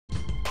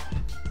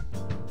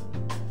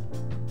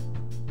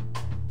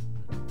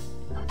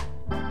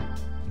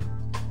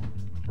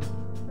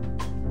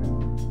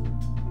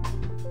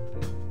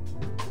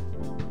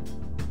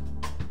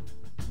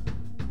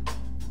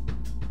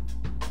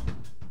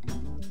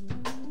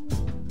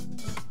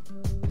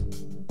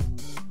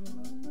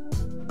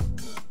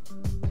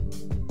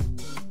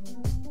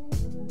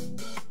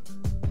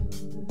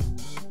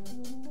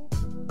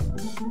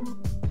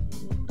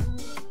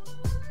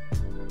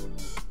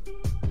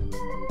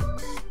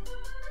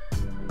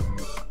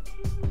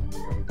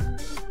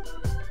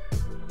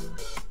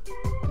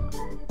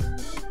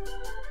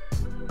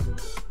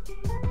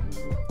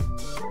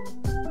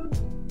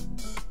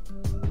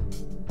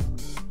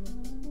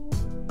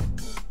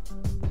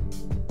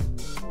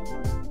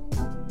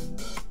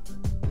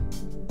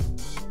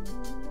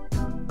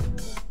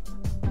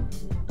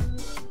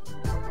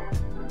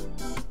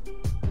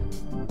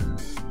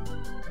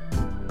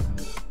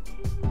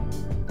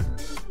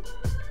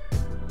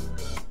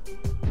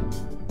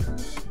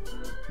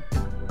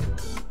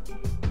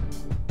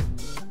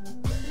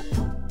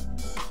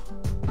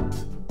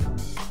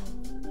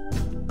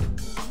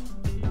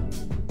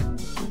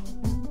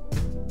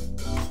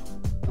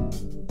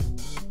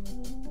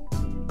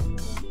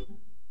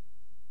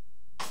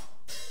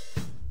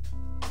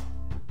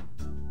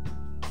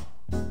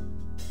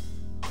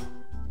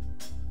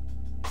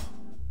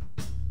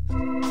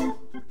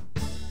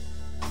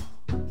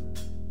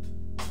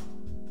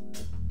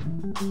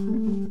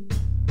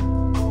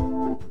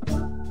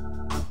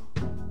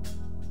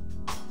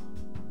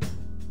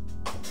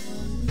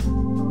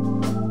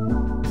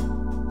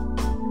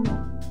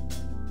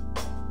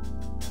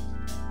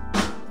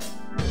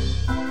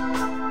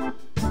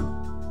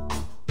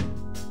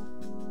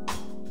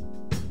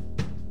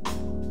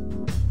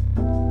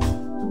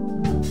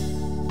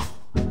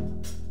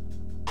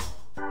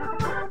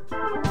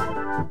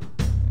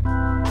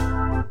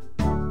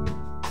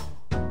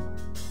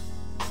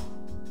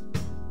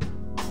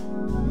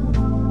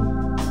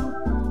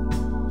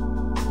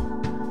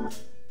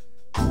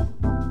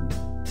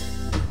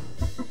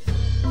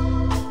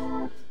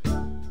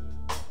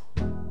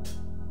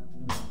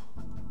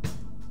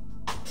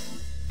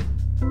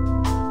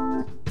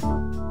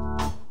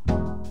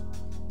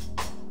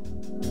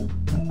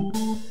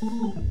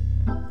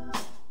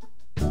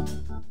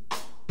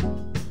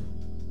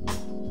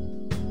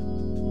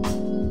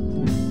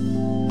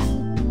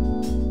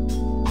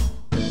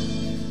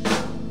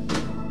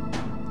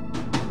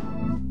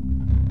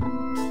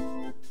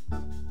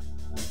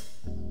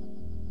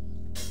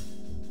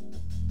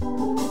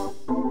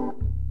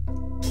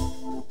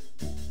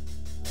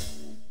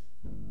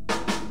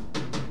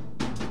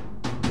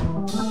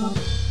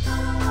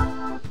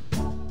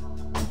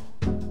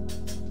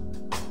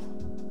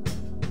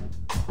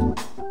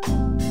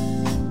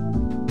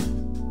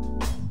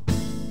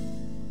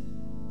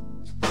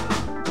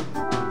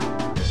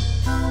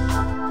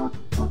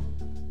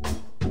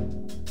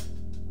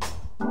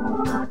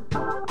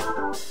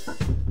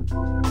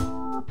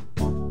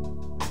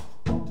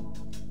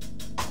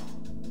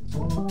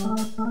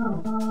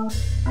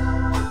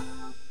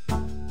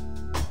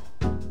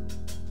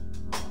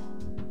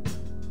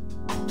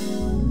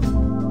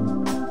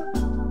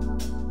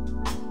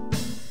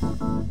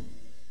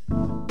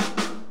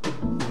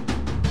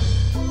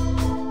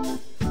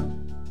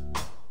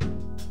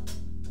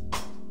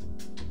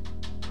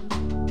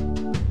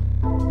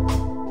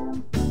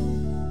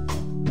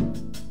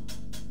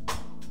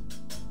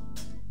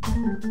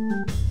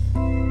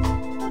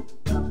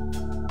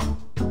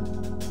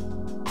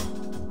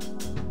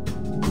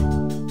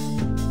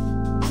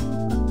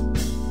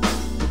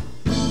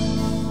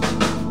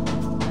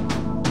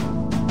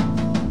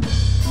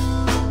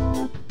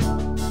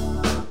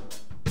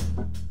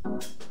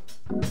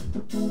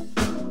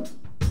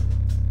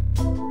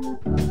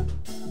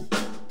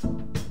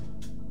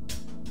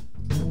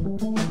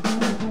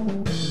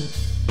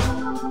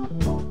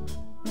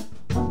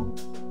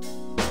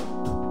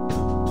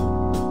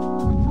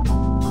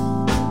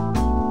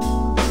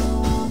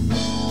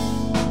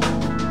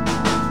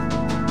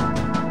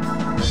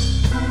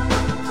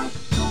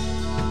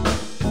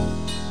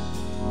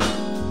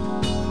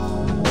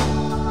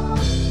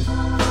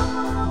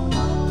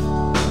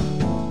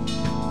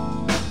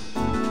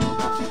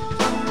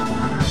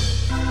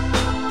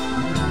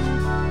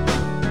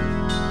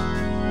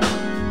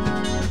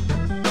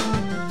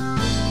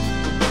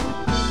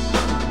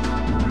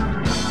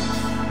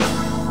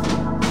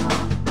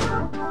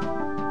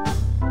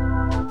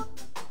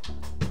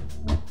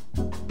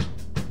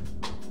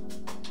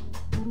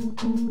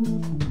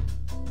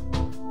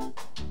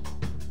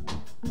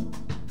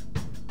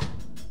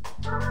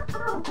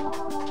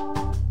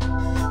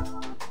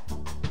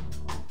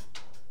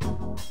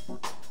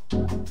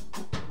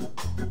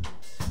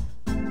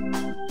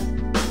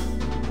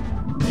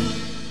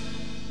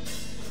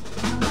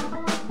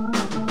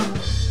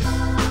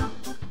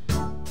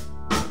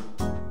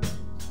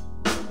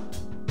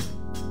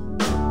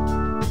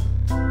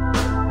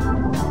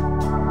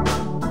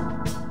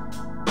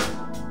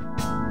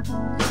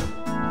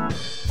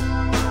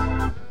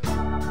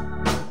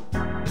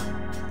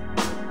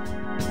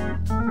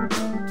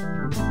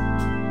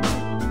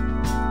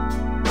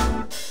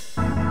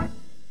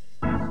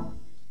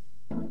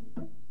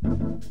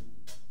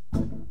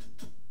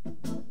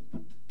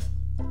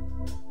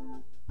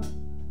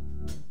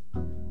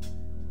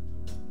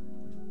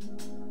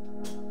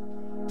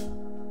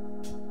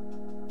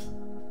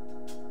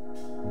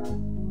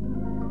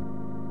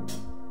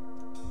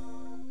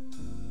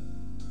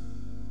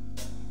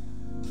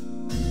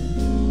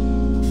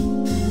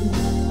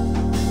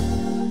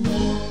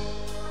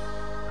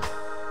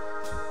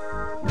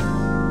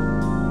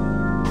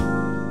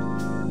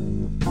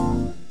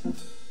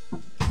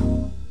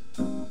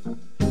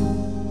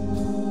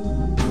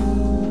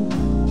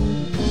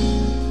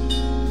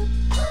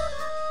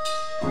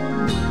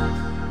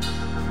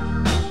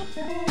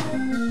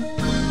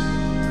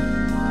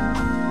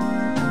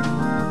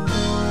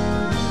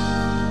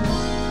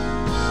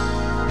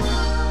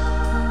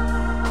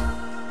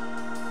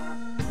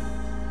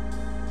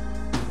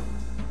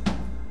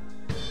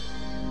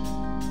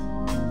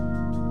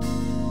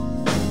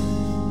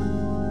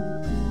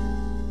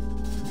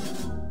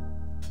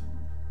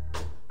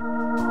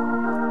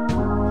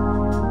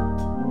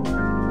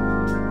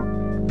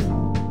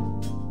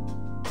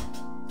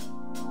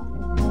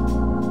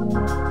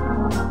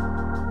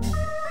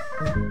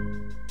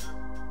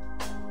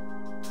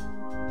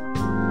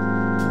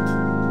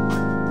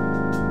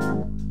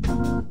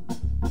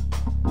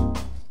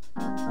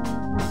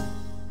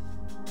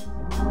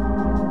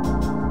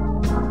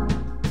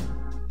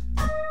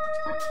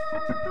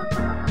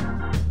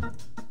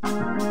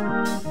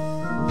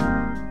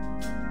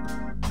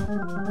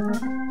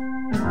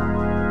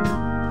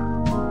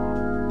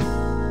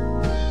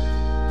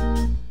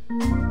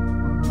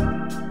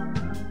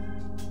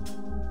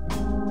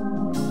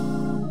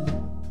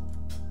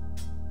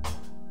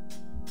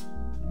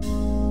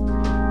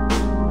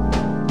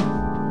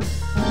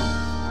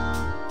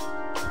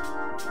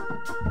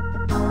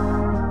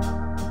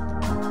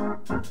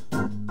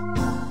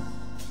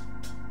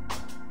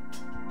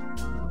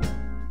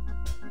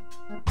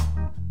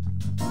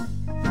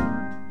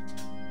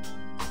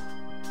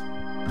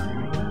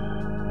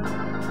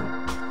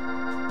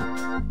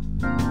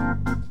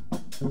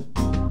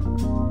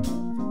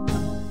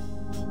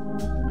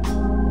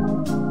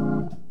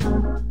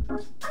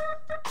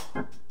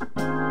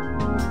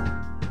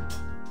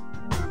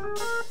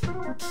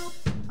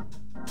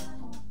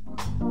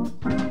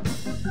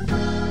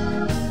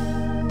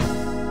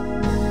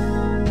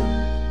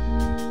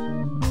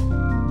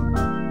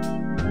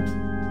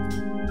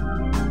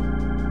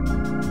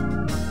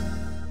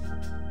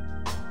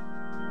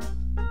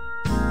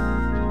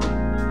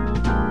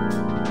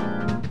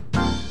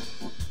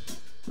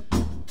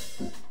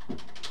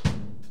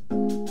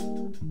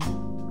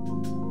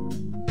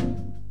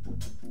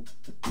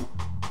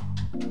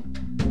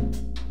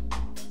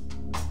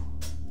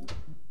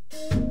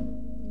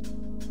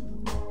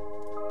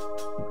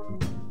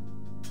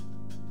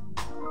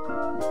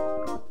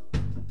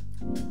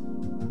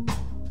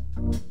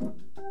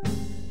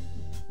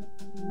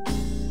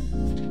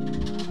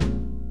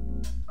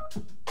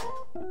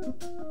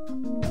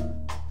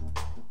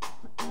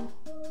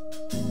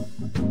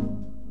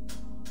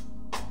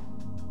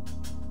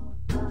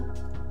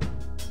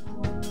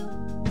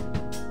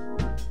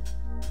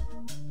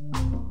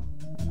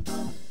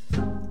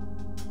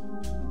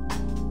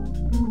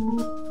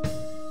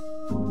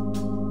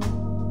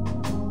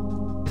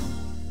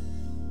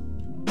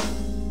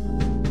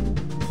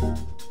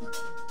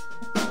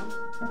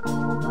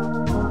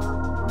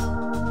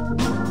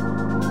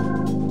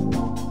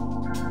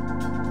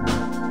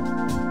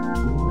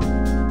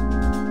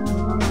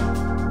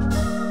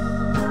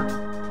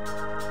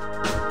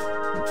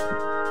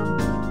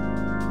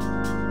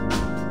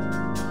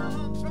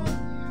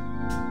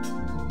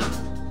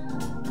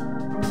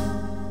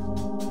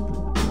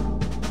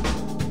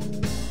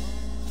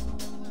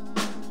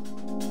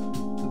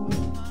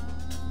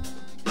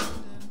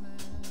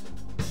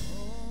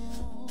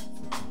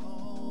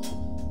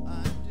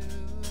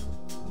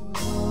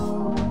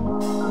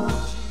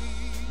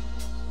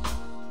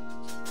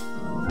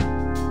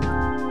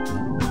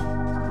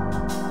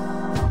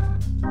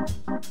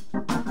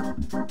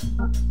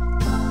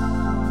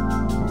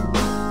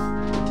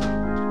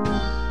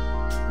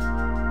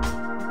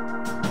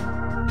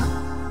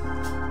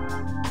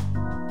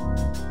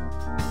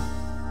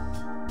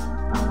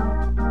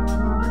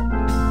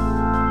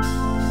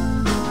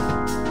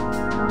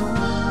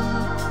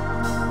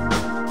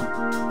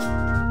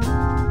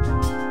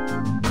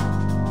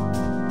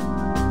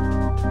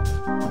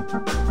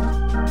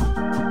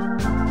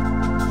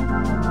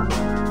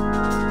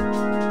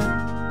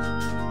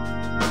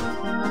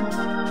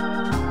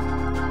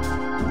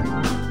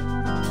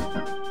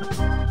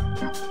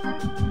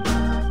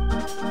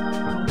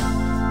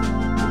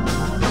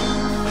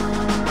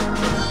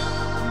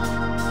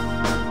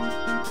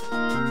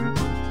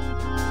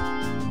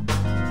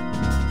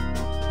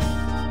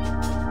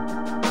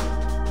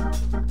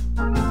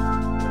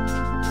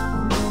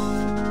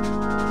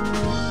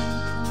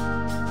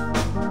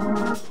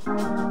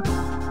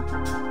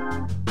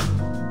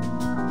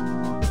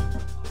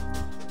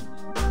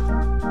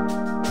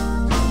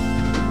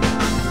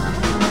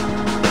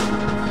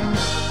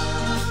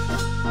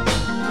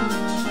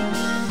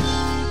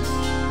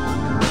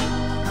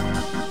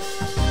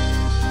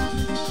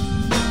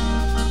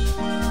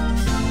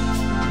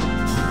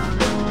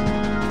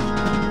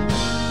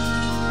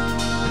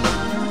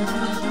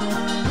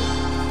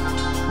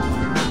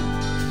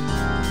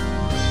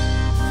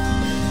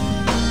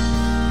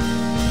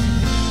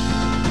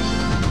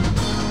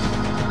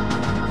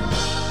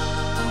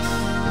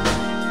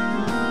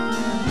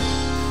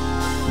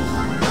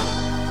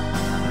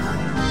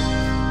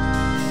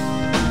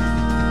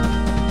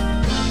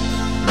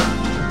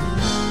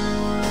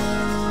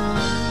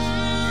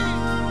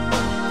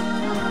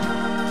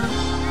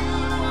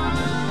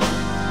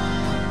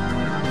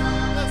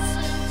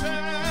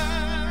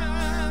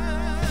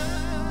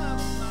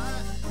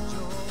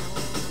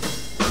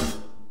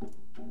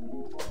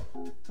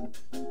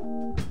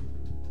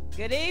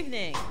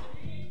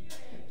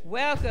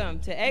Welcome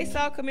to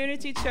ASAW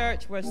Community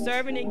Church, where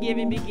serving and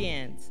giving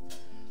begins.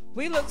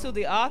 We look to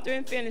the author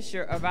and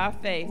finisher of our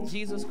faith,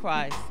 Jesus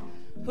Christ,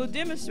 who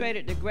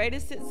demonstrated the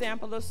greatest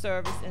example of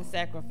service and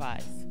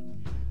sacrifice.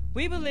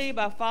 We believe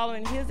by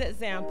following his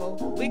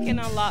example, we can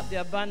unlock the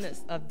abundance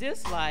of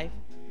this life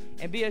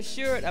and be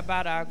assured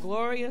about our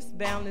glorious,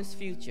 boundless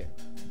future.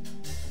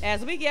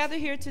 As we gather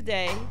here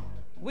today,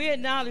 we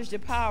acknowledge the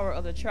power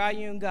of the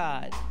triune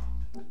God.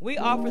 We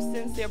offer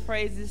sincere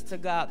praises to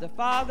God the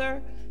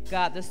Father,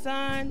 God the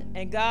Son,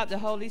 and God the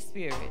Holy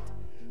Spirit.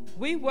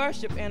 We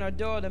worship and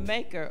adore the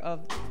maker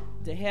of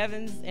the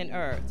heavens and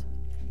earth.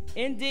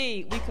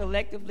 Indeed, we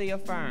collectively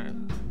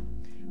affirm.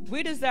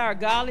 We desire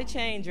godly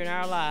change in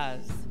our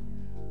lives.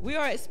 We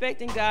are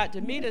expecting God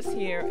to meet us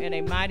here in a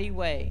mighty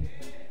way.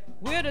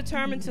 We are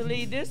determined to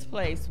leave this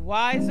place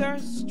wiser,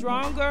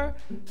 stronger,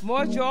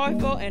 more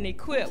joyful, and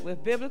equipped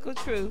with biblical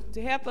truth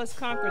to help us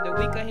conquer the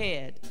week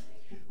ahead.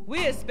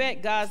 We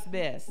expect God's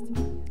best,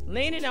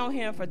 leaning on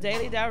him for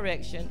daily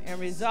direction and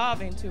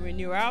resolving to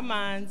renew our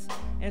minds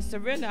and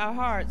surrender our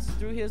hearts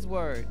through his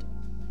word.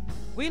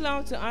 We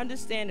long to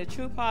understand the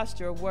true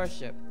posture of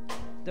worship,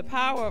 the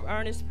power of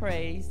earnest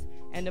praise,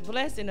 and the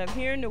blessing of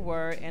hearing the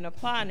word and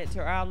applying it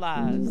to our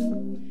lives.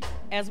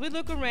 As we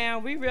look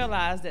around, we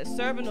realize that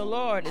serving the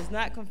Lord is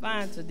not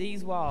confined to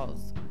these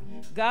walls.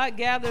 God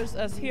gathers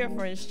us here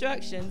for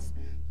instructions,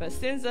 but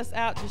sends us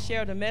out to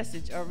share the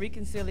message of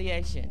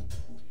reconciliation.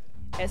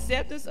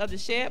 Acceptance of the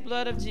shed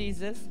blood of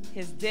Jesus,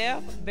 his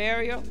death,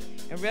 burial,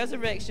 and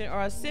resurrection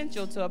are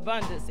essential to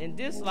abundance in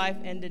this life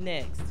and the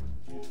next.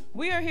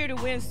 We are here to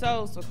win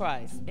souls for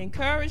Christ,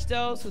 encourage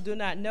those who do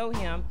not know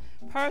him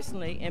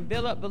personally, and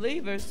build up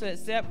believers to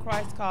accept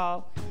Christ's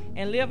call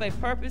and live a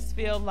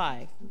purpose-filled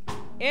life.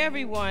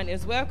 Everyone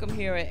is welcome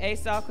here at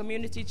ASAW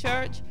Community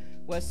Church,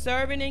 where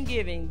serving and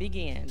giving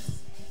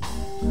begins.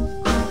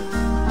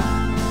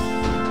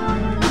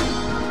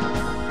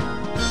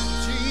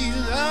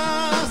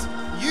 Jesus,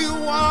 you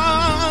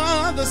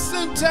are the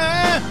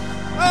center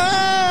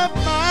of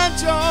my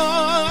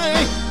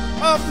joy,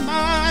 of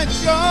my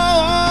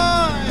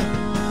joy.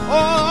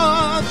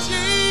 Oh,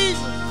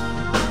 Jesus,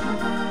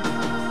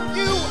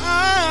 you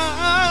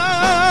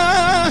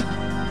are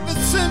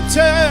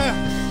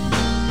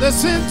the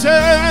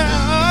center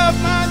of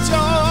my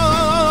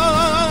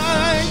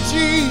joy.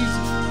 Jesus,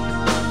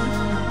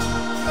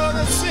 you're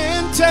the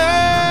center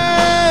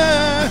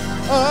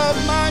of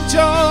my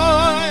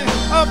joy,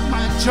 of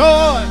my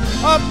joy,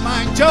 of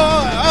my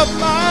joy, of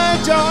my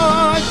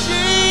joy.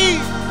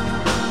 Jesus,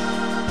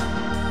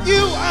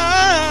 you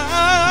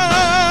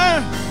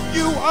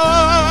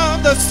are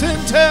the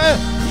center,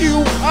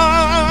 you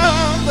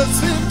are the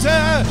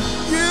center,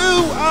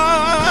 you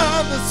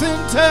are the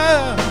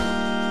center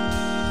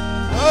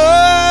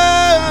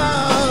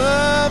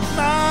of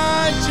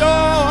my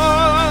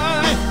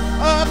joy,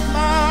 of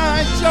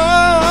my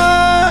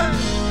joy.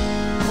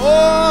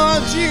 Oh,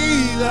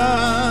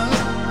 Jesus,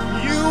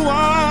 you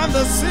are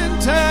the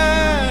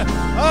center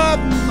of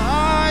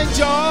my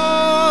joy.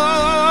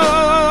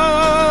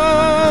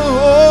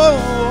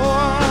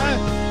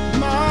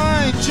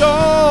 My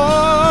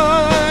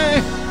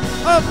joy,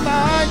 of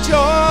my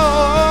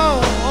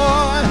joy,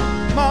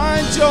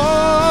 my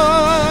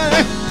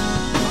joy,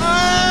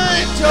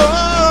 my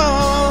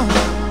joy,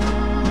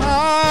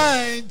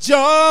 my joy.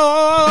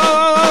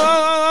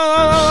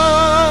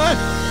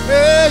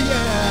 Yeah,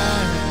 yeah.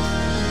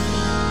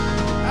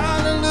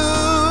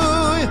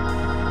 Hallelujah.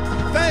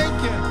 Thank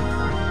you.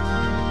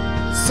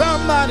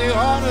 Somebody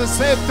ought to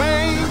say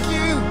thank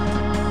you.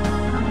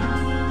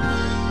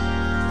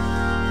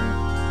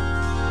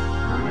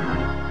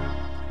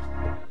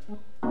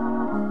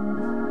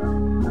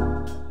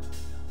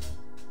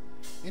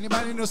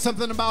 Anybody know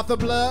something about the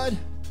blood?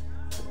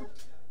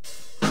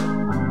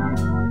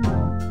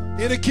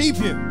 It'll keep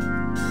you.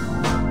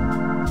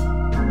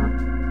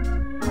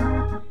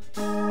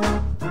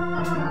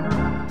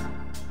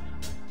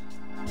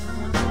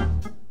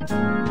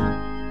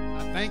 I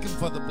thank him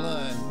for the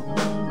blood.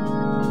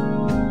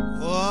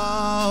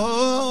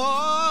 Oh,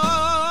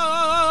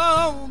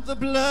 the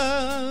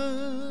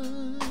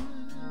blood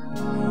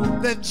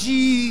that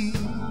Jesus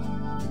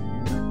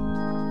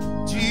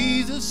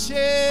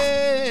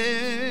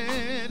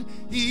shed,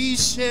 he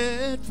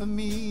shed for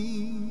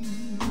me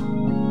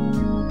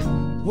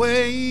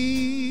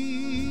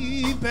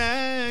way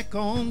back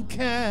on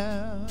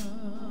Calvary.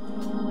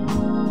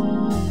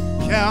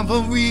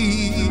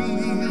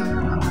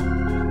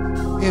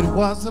 It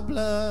was the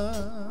blood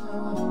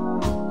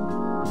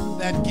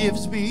that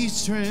gives me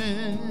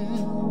strength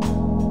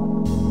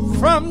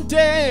from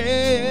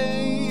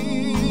day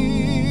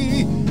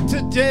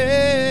to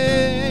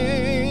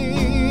day.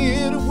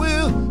 It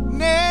will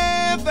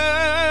never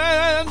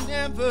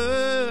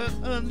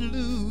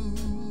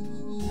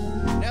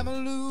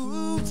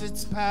lose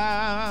its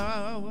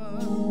power.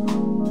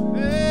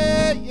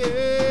 Yeah,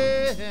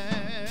 yeah.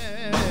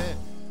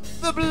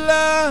 The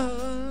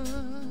blood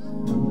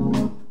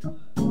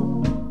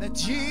that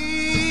Jesus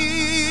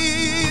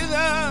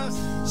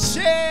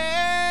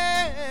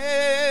shed,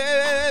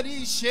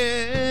 he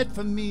shed died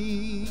for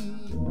me.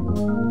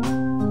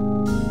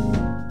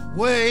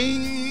 Way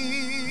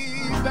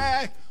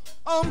back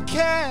on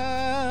Calvary,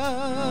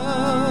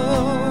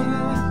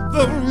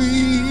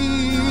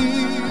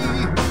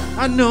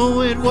 I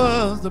know it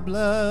was the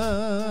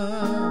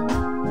blood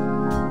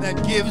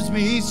that gives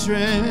me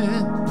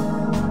strength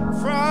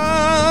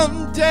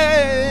from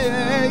day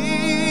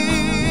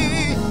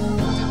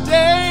to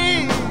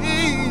day.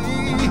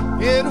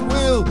 It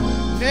will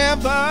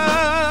never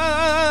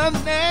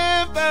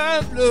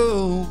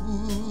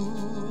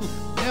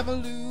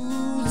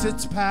lose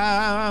its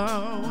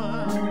power.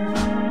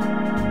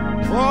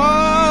 Oh,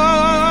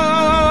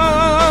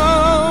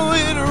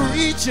 it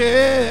reaches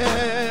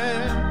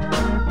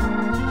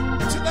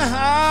to the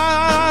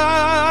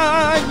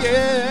highest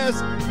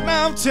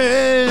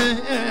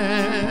mountain,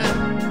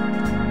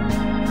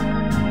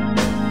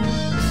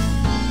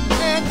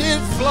 and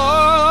it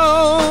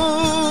flows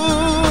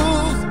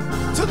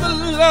to the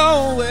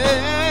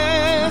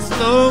lowest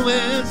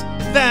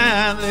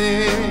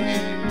valley.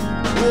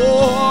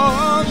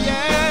 Oh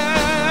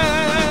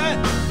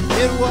yeah,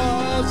 it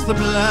was the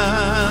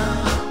blood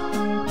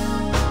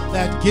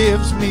that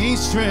gives me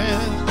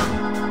strength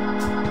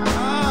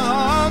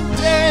from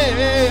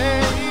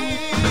day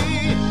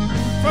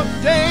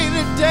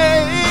to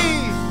day.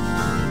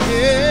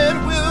 It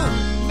will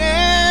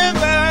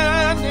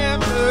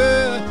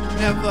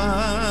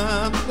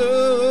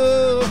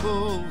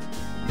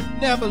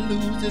never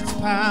lose its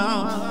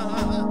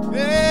power.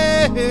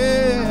 Yeah.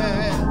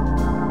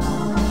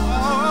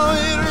 Oh,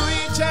 it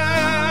reaches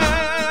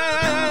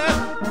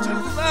to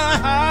the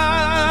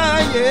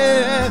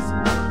highest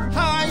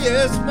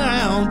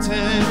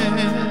mountain.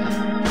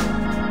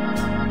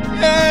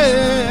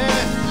 Yeah.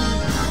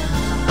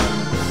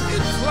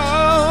 It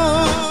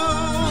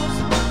flows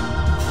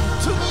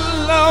to the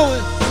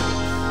lowest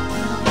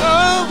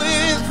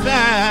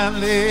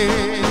valley.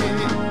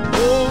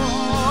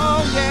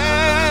 Oh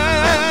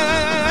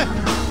yeah,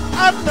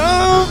 I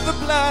know the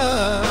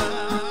blood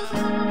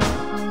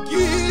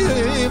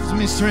gives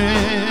me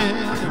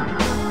strength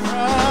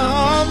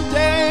from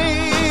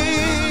day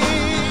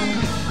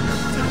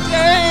to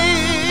day.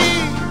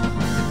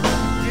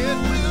 It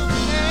will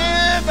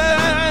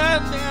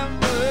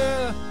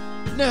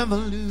never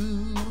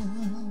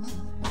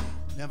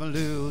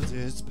lose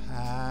its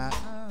power.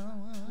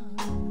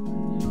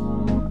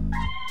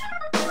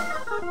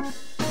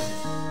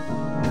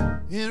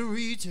 It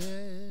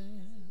reaches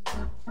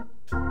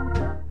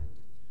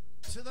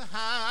to the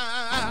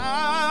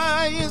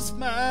highest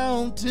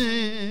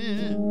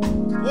mountain.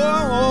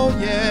 Oh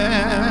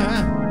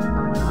yeah.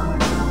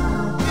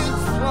 It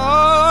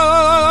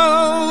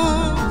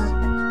flows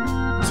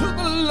to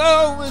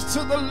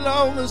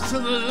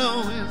the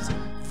lowest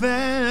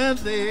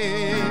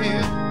valley.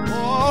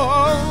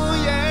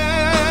 Oh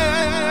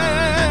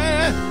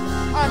yeah.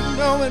 I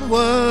know it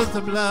was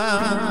the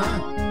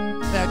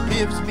blood that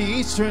gives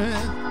me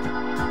strength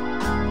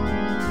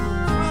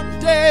from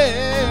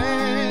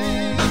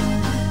day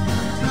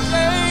to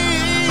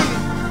day.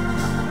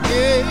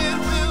 It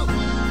will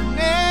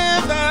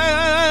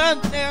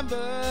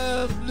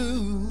never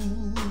lose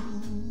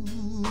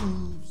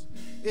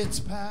its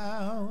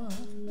power.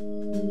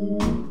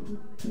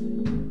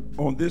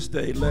 On this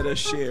day, let us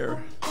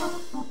share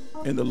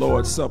in the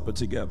Lord's Supper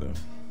together.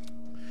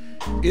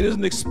 It is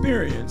an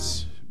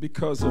experience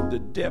because of the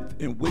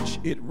depth in which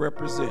it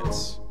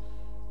represents.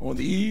 On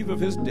the eve of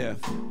his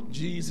death,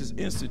 Jesus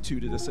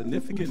instituted a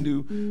significant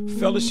new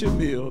fellowship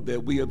meal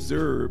that we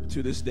observe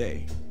to this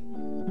day.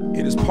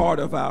 It is part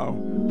of our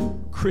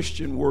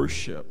Christian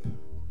worship.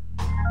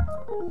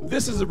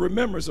 This is a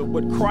remembrance of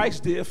what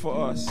Christ did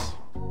for us,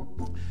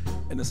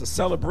 and it's a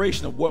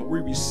celebration of what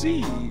we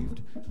received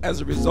as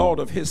a result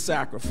of his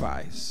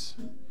sacrifice.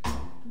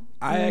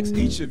 I ask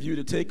each of you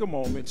to take a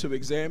moment to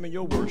examine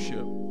your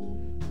worship,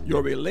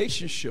 your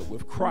relationship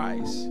with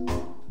Christ,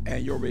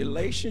 and your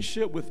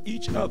relationship with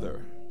each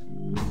other.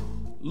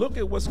 Look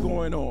at what's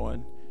going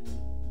on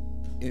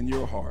in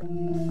your heart.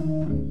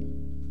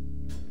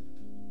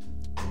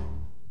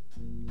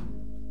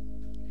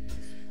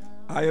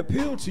 I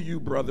appeal to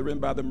you, brethren,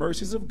 by the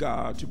mercies of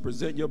God, to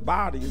present your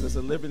bodies as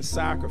a living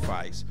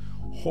sacrifice,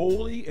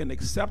 holy and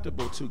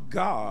acceptable to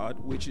God,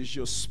 which is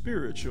your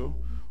spiritual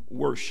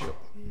worship.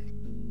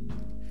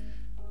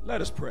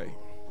 Let us pray.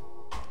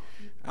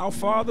 Our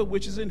Father,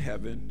 which is in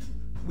heaven,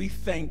 we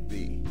thank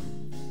thee.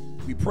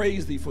 We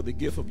praise thee for the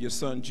gift of your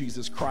Son,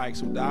 Jesus Christ,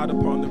 who died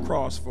upon the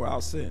cross for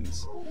our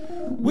sins.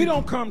 We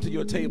don't come to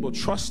your table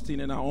trusting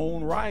in our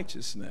own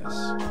righteousness,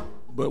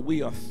 but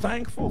we are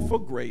thankful for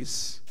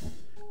grace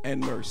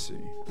and mercy.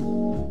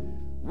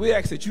 We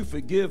ask that you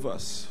forgive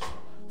us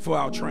for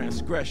our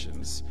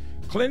transgressions,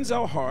 cleanse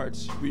our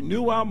hearts,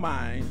 renew our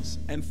minds,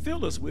 and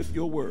fill us with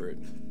your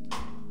word.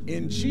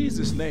 In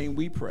Jesus' name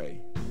we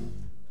pray.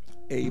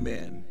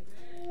 Amen.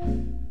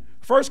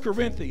 1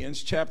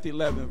 Corinthians chapter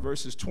 11,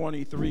 verses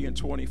 23 and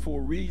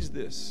 24 reads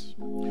this: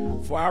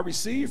 For I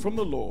received from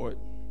the Lord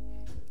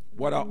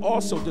what I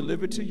also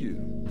delivered to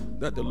you,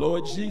 that the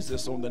Lord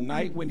Jesus, on the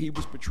night when he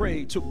was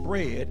betrayed, took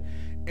bread,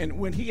 And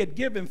when he had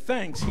given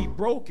thanks, he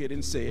broke it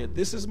and said,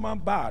 "This is my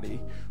body,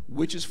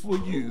 which is for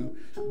you.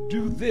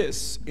 Do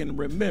this in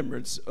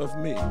remembrance of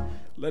me."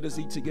 Let us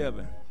eat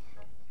together.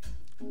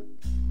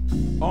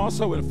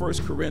 Also in 1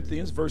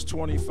 Corinthians, verse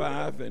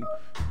 25 and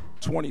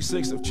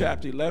 26 of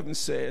chapter 11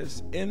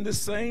 says, "In the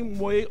same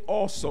way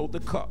also the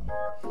cup,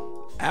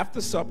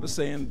 after supper,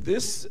 saying,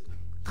 This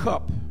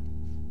cup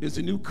is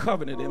the new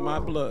covenant in my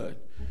blood.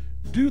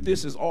 Do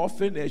this as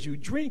often as you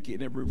drink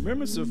it in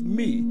remembrance of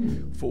me.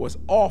 For as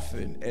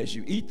often as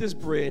you eat this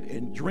bread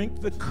and drink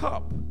the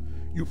cup,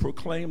 you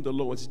proclaim the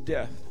Lord's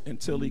death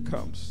until he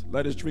comes."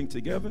 Let us drink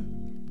together.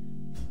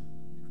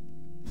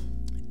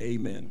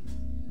 Amen.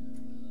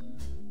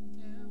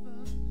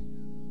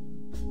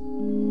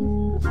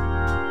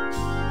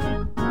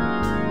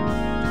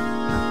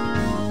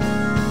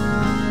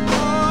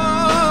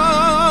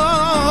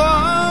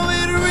 Oh,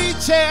 it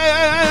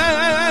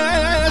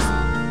reaches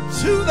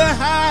to the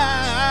highest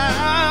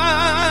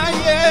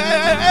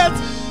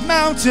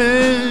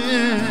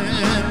mountain.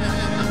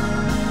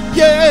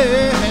 Yeah,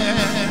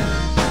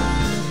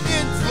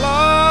 it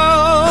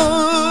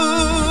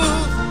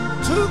flows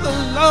to the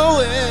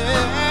lowest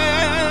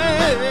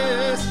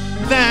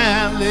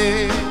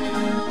valley.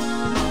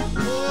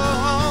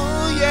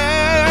 Oh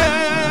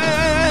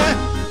yeah,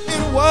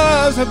 it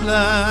was the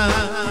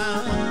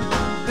blood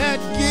that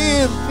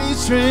gives me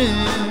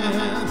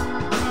strength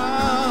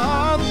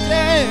all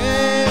day,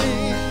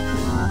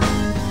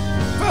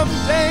 from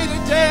day to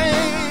day.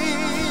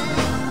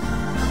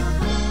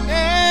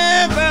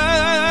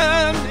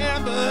 Never,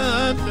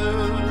 never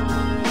lose.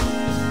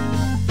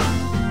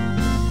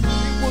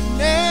 It will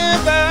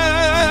never,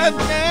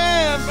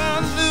 never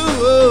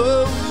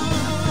lose.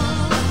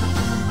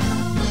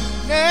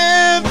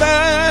 Never,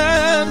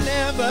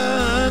 never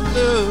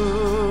lose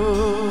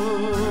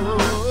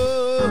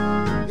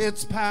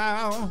its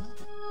power.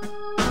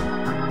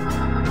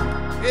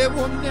 It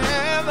will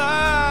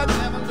never,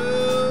 never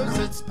lose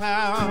its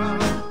power.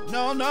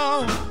 No,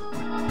 no.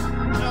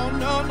 No,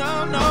 no,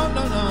 no, no,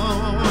 no, no.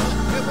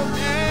 It will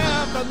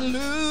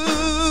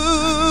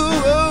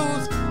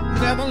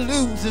never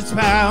lose its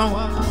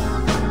power.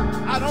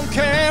 I don't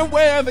care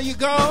wherever you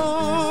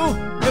go.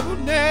 It will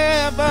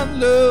never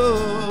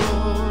lose.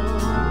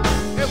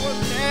 It will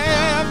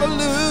never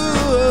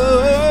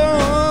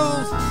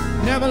lose.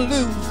 Never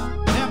lose.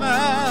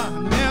 Never,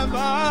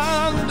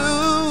 never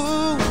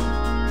lose.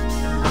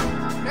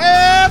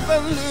 Never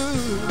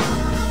lose.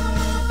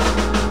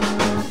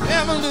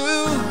 Never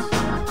lose.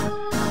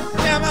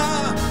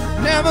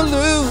 Never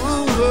lose.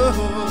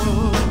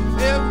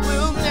 It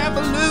will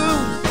never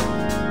lose.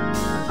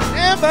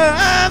 Never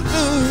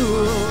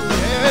lose.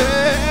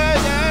 Yeah,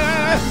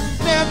 yeah.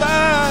 Never,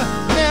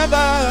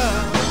 never.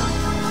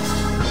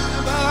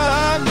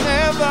 Never,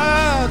 never,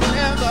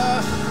 never.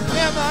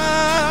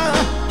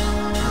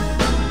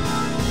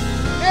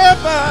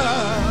 Never.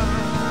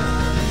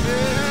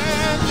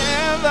 Yeah,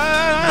 never.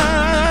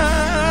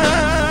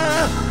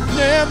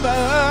 Never.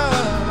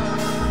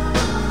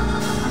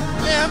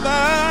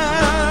 Never,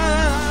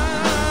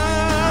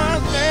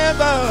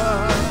 never.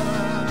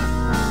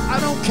 I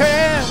don't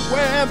care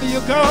wherever you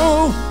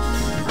go.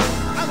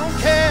 I don't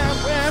care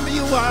wherever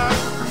you are.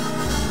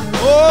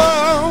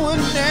 Oh,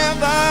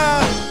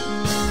 never,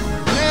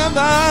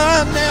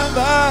 never,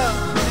 never,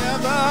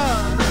 never, never,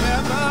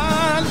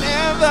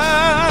 never,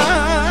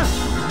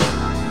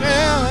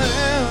 never,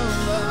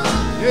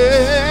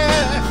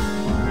 yeah,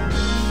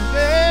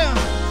 yeah,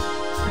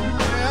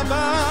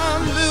 never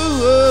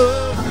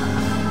lose.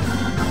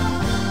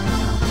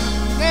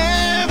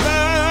 Never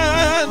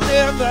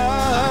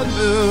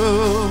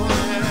lose.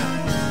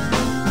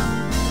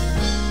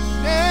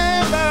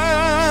 Never,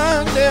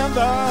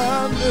 never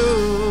lose.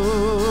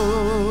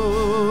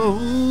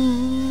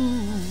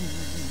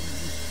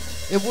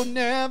 It will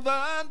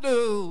never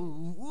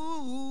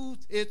lose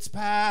its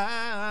power.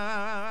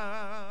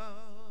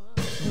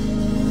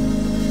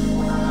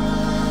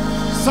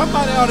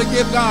 Somebody ought to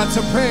give God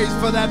some praise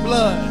for that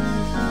blood.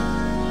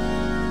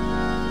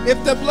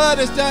 If the blood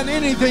has done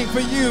anything for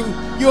you,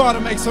 you ought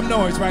to make some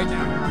noise right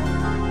now.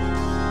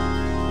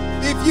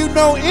 If you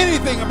know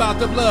anything about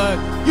the blood,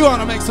 you ought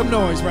to make some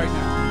noise right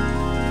now.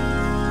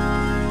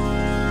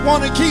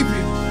 Want to keep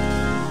you?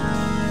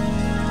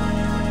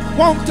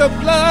 Won't the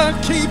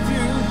blood keep you?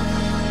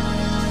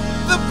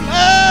 The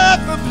blood,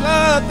 the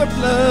blood, the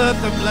blood,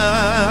 the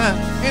blood.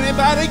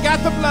 Anybody got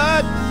the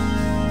blood?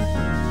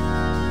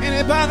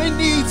 Anybody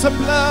need some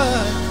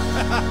blood?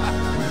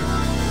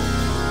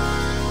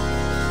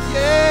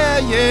 Yeah,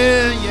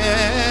 yeah,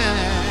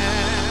 yeah.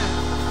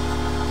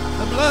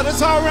 The blood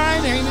is all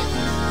right, ain't it?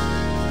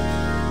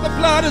 The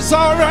blood is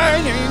all right,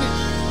 ain't it?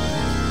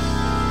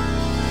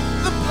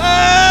 The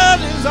blood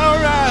is all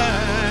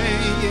right.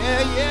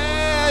 Yeah,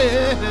 yeah,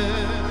 yeah.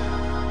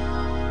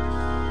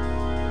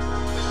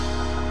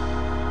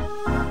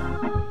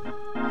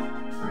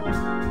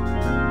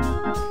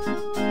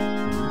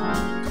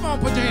 Come on,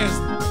 put your hands.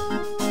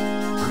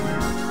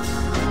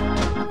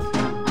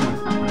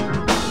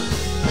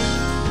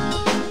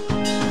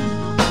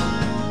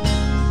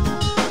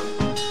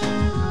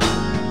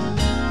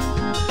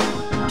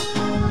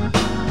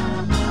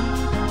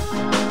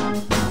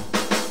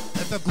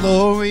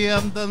 glory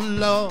of the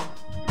Lord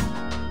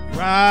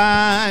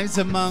rise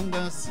among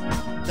us.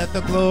 Let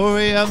the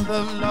glory of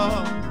the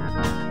Lord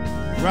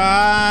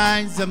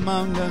rise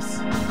among us.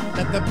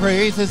 Let the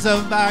praises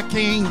of our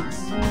kings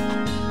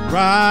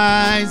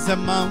rise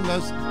among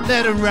us.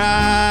 Let it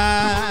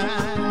rise.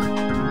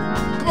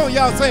 Come on,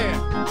 y'all say it.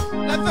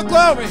 Let the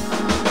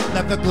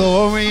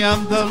glory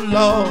of the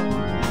Lord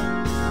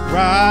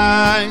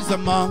rise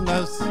among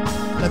us.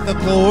 Let the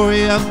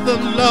glory of the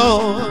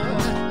Lord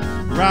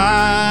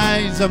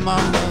rise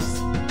among us.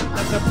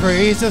 Let the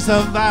praises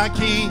of our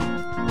King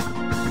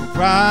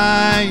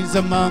rise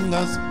among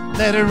us.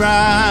 Let it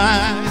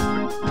rise.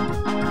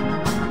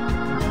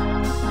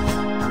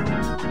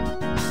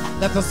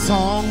 Let the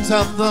songs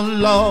of the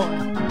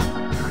Lord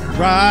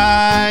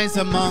rise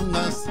among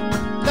us.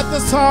 Let the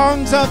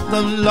songs of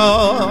the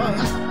Lord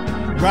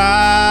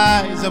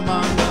rise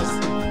among us.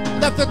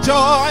 Let the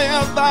joy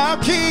of our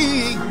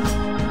King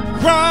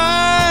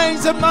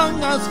rise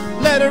among us.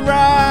 Let it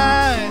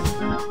rise.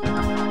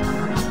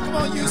 Come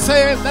on, you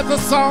say it. Let the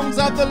songs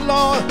of the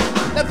Lord,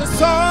 let the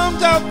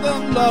songs of the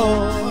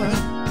Lord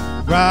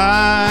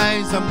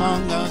rise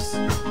among us.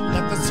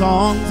 Let the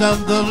songs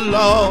of the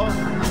Lord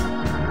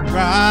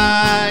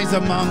rise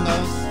among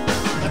us.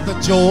 Let the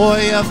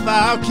joy of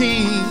our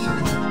King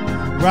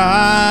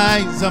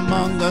rise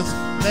among us.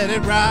 Let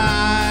it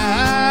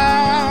rise.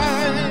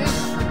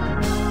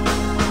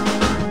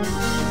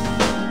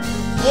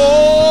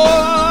 Oh,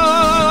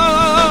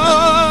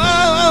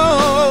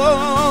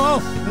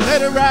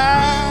 let it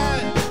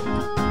rise.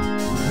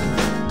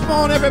 Come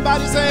on,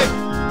 everybody say,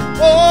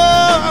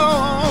 oh.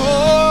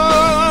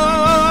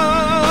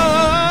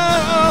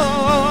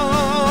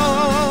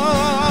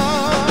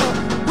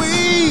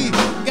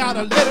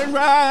 Let it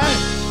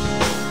rise.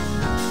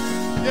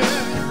 Yeah.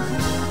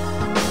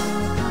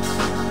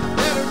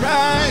 Let it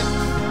rise.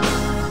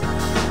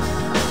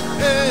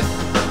 Yeah.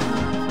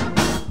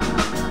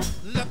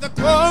 Let the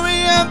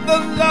glory of the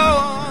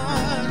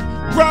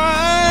Lord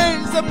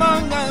rise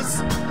among us.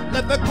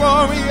 Let the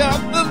glory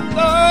of the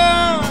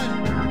Lord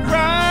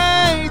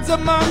rise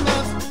among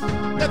us.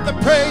 Let the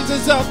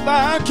praises of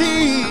our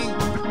King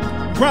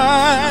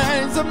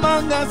rise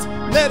among us.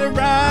 Let it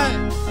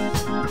rise.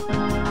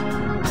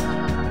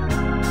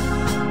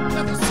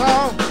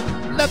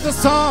 Let the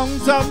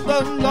songs of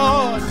the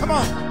Lord, come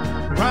on,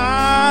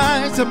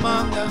 rise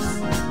among us.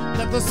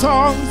 Let the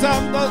songs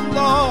of the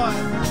Lord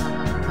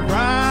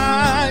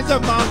rise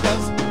among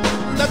us.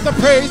 Let the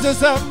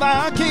praises of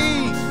our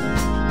King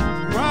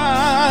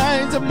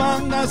rise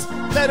among us.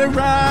 Let it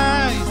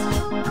rise.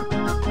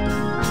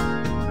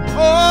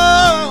 Oh,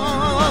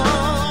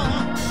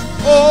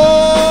 oh,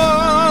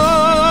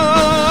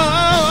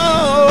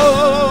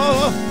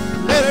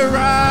 let it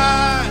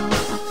rise.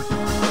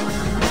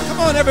 Come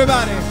on,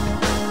 everybody.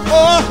 Oh,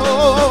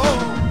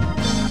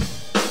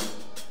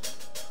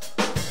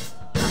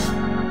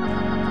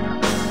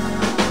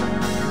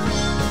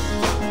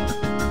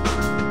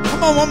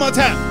 come on, one more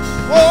time.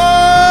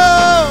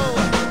 Oh,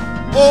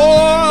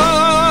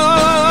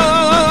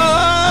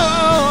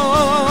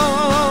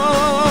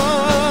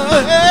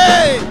 oh,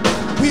 hey,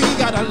 we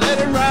gotta let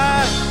it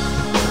ride.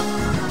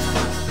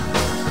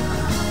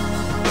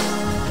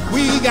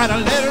 We gotta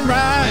let it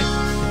ride.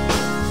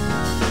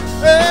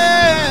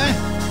 Hey,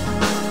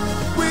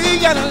 we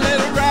gotta let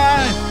it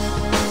ride.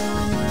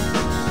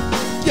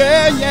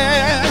 Yeah,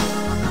 yeah.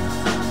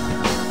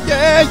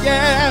 Yeah,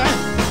 yeah.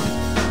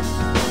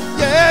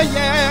 Yeah,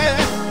 yeah.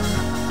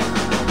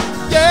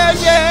 Yeah,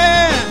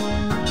 yeah.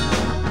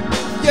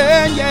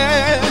 Yeah,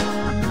 yeah.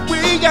 We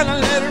gotta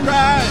let it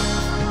ride.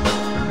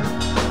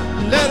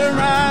 Let it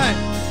ride.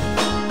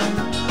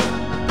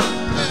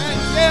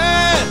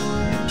 Yeah,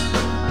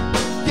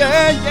 yeah.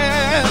 Yeah,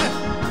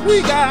 yeah. We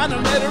gotta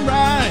let it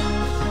ride.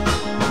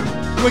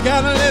 We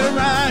gotta let it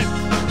ride.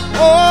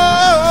 Oh,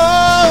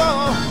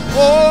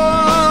 oh,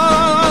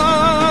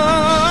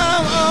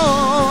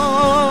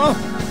 oh,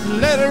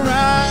 let it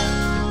ride.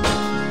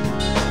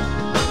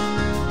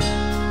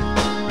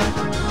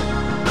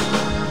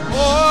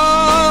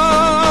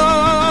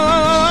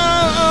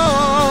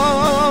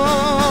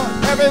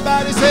 Oh,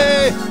 everybody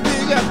say, we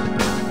got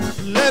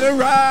let it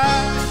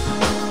ride.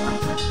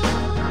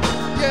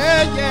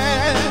 Yeah,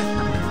 yeah,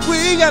 we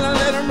gotta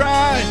let it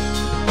ride.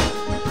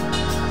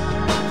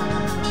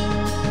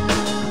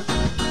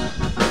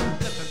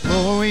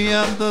 Glory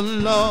of the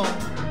Lord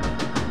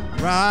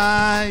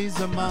rise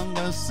among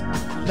us.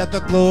 Let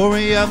the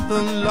glory of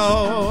the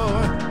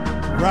Lord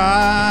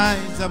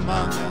rise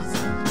among us.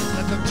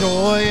 Let the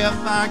joy of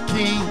our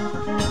King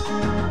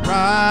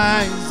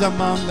rise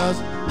among us.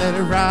 Let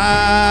it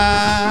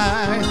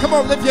rise. Come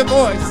on, lift your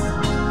voice.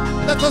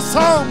 Let the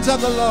songs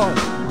of the Lord,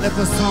 let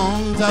the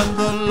songs of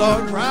the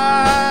Lord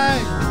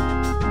rise.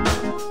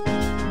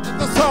 Let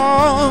the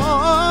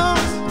songs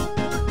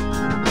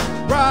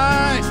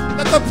rise.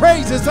 Let the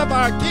praises of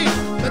our King,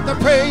 let the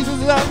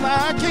praises of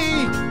our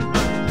King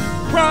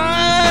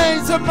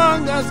rise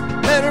among us.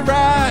 Let it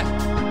rise.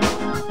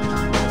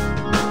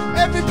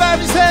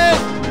 Everybody say,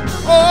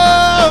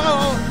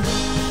 oh,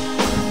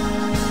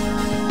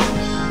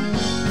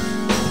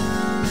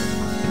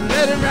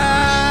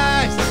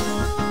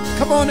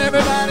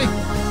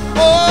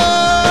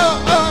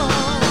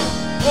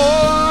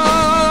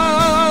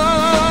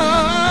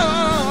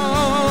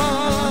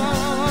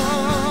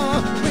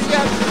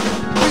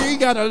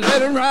 gotta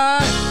let it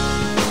rise.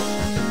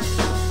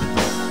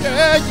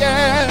 Yeah,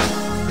 yeah.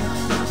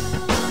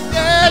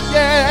 Yeah,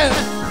 yeah.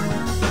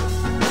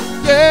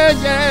 Yeah,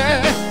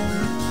 yeah.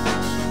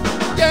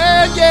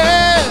 Yeah,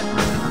 yeah.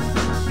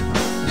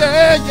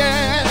 Yeah,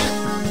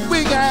 yeah.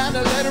 We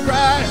gotta let it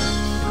rise.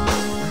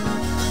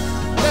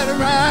 Let it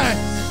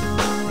rise.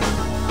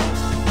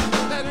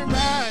 Let it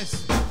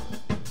rise.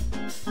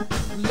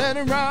 Let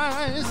it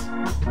rise.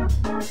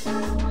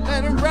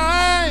 Let it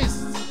rise.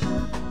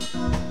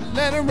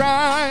 Let it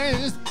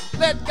rise.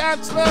 Let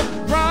God's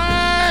love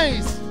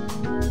rise.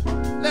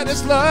 Let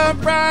His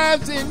love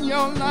rise in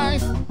your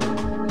life.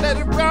 Let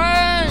it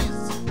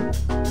rise.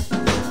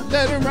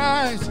 Let it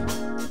rise.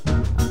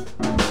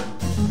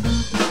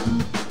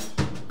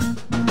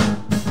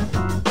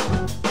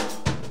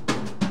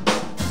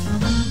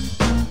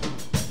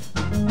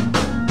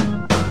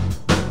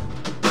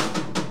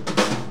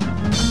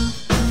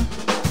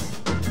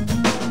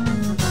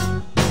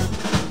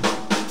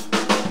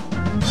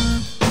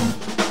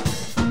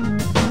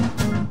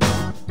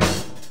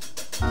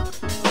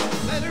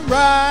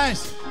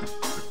 Rise,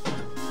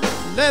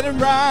 let it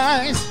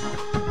rise,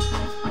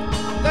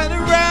 let it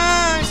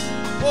rise,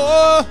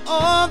 oh,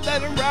 oh,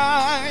 let it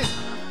rise.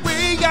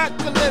 We got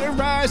to let it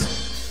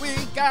rise, we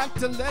got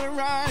to let it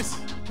rise,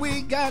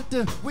 we got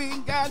to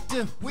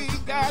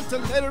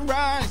let it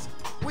rise.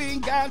 We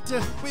got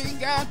to,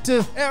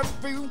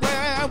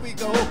 everywhere we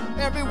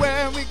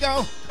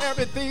go,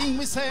 everything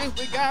we say,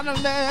 we gotta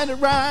let it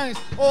rise.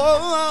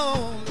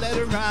 Oh, let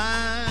it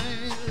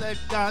rise, let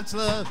God's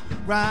love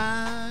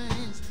rise.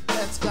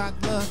 Let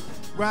God's love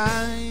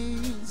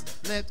rise.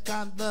 Let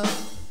God's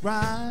love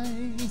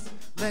rise.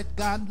 Let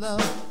God's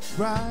love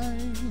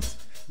rise.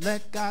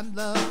 Let God's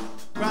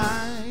love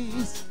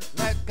rise.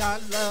 Let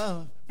God's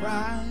love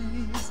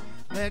rise.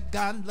 Let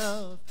God's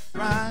love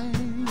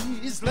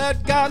rise.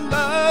 Let God's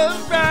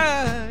love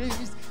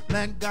rise.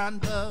 Let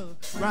God's love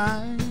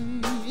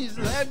rise.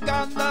 Let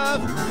God's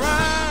love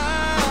rise.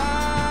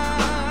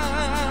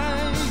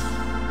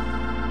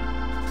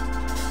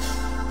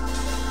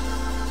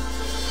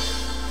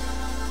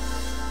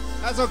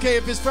 That's okay.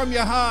 If it's from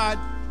your heart,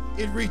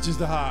 it reaches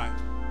the heart.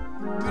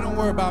 You don't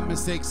worry about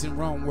mistakes and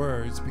wrong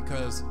words,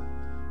 because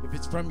if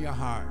it's from your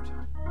heart.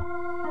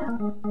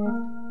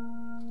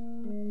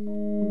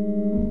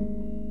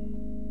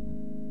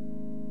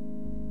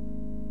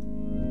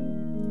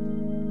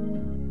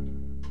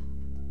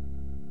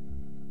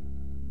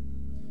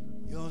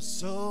 You're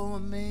so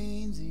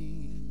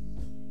amazing.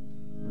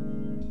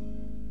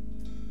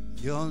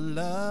 Your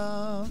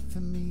love for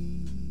me.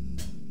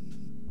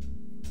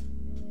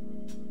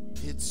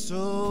 It's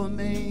so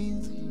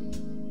amazing.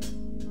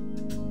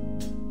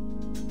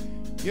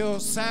 Your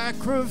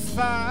sacrifice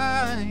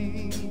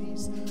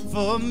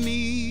for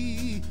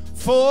me,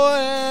 for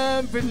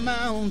every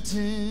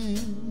mountain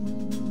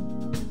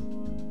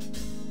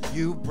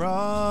you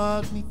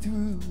brought me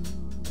through,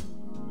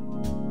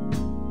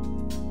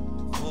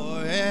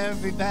 for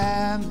every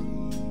valley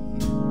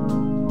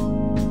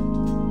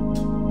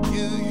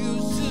you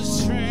used to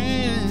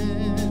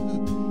strengthen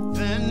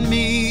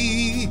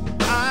me.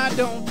 I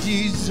don't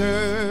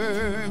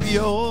deserve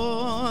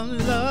your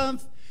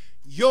love,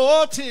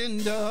 your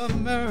tender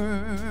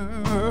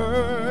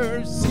mercy.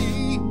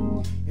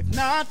 If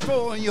not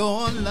for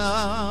your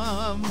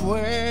love,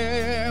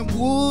 where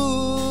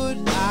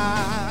would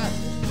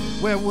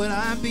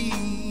I be?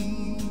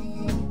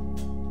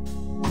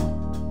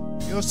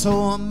 You're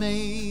so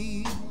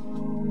amazing.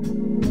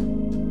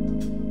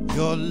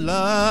 Your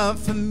love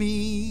for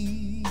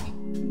me.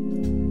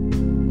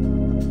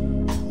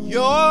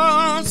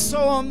 You're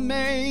so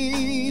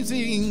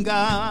amazing,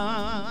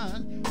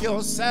 God.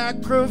 Your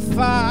sacrifice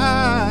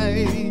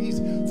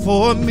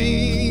for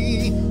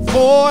me,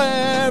 for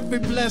every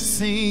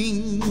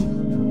blessing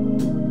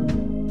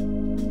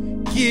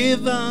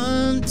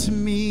given to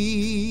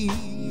me,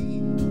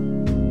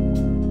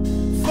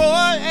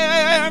 for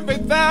every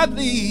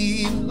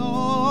valley,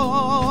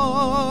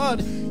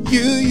 Lord,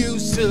 you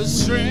used to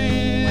strengthen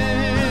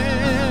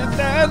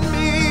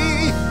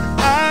me.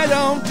 I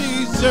don't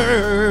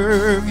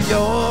deserve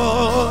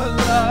your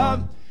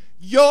love,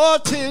 your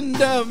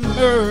tender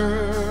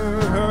mercy.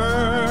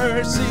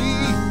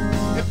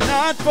 If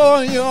not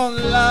for your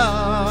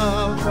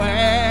love,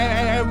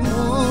 where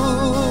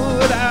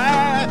would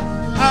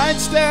I'd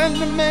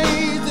stand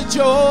amazed at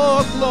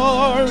your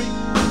glory.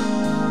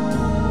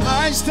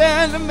 I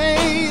stand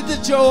amazed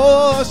at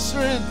your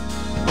strength.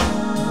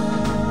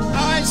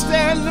 I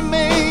stand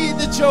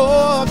amazed at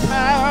your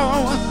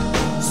power.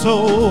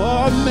 So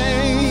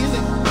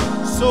amazing,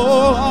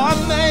 so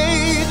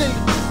amazing.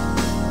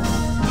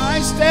 I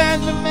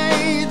stand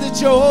amazed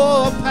at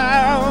your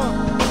power.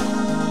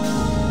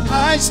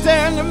 I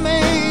stand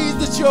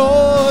amazed at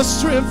your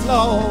strength,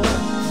 Lord.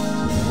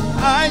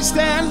 I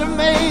stand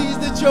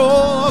amazed at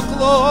your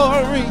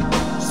glory.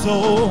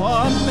 So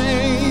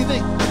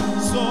amazing,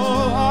 so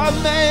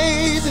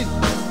amazing,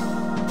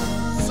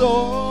 so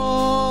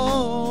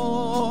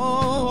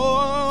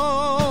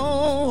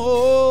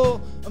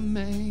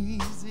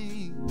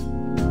amazing.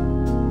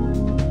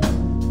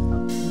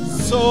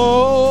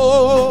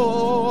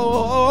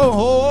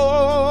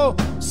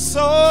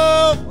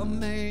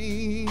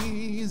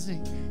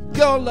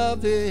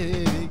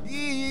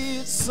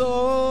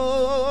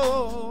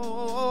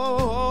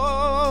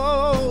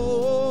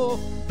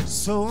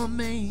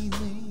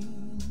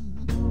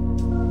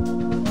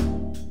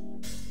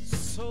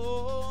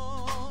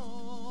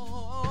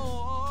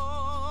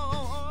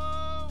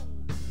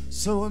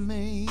 so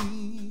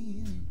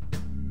amazing.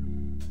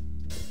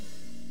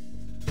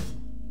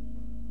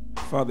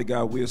 Father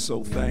God, we're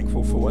so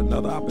thankful for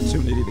another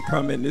opportunity to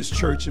come in this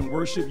church and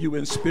worship you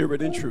in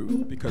spirit and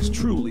truth, because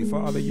truly,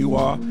 Father, you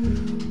are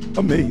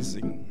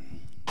amazing.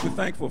 We're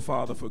thankful,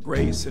 Father, for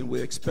grace, and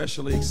we're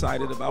especially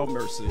excited about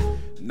mercy,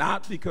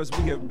 not because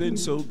we have been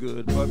so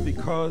good, but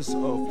because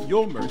of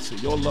your mercy,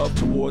 your love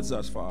towards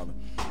us, Father.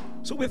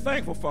 So we're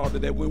thankful, Father,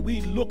 that when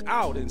we look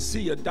out and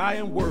see a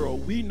dying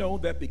world, we know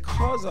that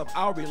because of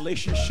our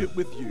relationship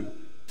with you,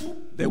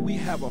 that we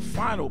have a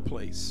final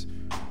place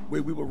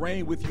where we will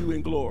reign with you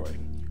in glory.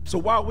 So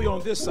while we're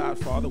on this side,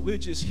 Father, we're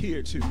just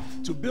here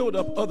to build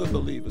up other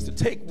believers, to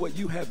take what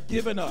you have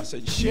given us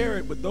and share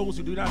it with those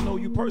who do not know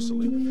you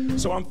personally.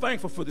 So I'm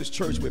thankful for this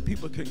church where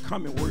people can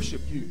come and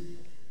worship you.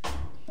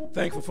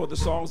 Thankful for the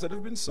songs that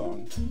have been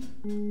sung.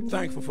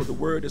 Thankful for the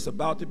word that's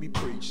about to be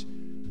preached,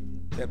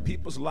 that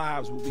people's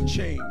lives will be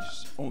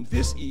changed on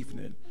this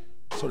evening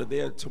so that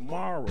their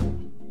tomorrow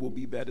will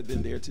be better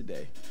than their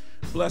today.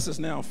 Bless us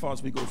now, Father,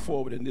 as we go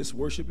forward in this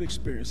worship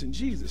experience. In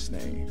Jesus'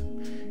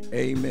 name,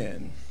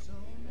 amen.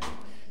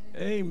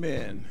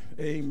 Amen,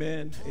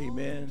 amen,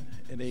 amen,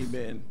 and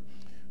amen.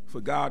 For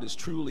God is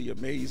truly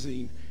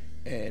amazing,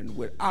 and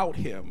without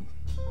him,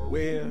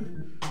 where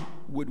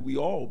would we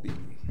all be?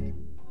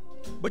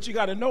 But you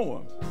got to know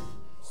him.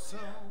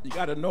 You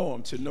got to know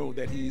him to know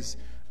that he's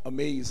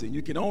amazing.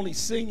 You can only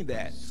sing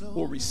that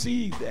or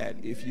receive that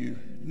if you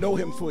know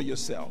him for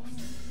yourself.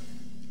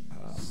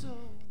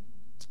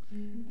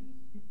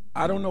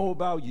 I don't know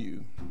about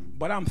you,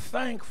 but I'm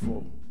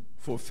thankful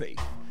for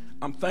faith.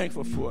 I'm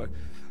thankful for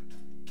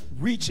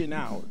reaching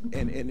out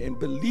and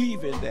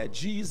believing that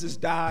Jesus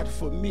died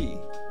for me,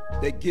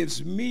 that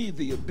gives me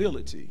the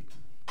ability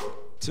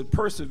to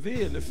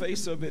persevere in the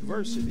face of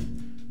adversity.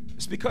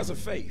 It's because of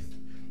faith.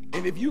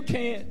 And if you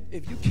can't,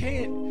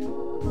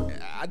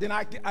 then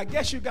I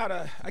guess you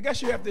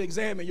have to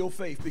examine your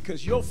faith,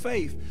 because your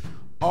faith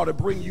ought to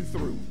bring you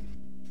through.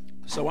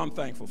 So I'm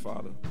thankful,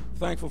 Father.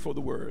 Thankful for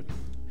the word.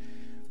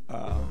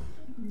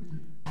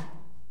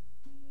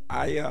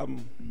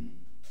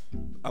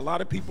 A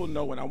lot of people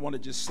know, and I want to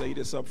just say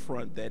this up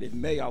front, that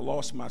in May I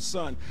lost my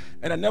son,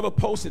 and I never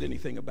posted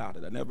anything about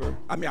it.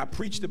 I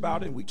preached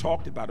about it and we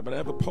talked about it, but I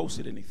never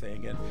posted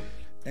anything.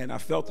 And I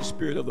felt the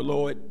Spirit of the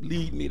Lord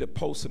lead me to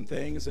post some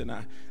things, and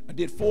I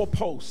did 4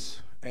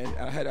 posts, and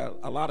I had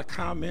a lot of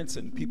comments,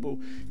 and people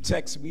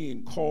text me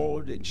and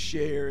called and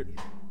shared,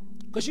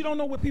 because you don't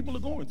know what people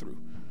are going through.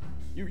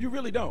 You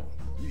really don't.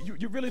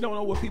 You really don't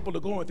know what people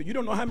are going through. You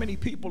don't know how many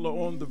people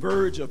are on the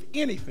verge of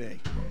anything.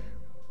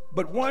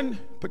 But one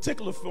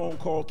particular phone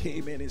call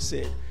came in and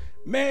said,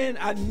 "Man,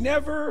 I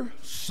never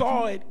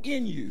saw it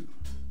in you.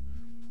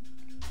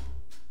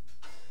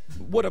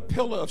 What a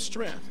pillar of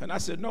strength." And I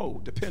said, "No,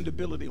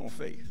 dependability on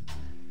faith."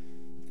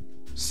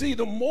 See,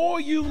 the more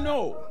you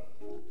know,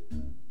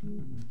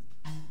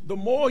 the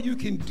more you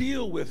can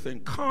deal with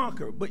and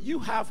conquer, but you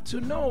have to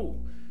know.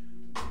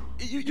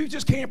 You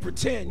just can't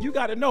pretend. You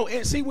got to know.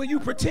 And see, when you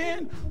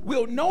pretend,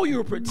 we'll know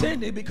you're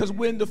pretending, because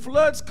when the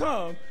floods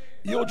come,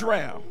 you'll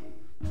drown.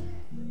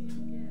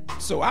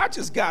 So I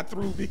just got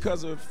through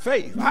because of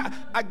faith.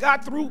 I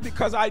got through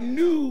because I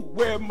knew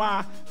where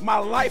my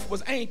life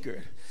was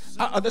anchored.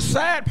 The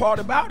sad part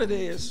about it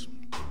is,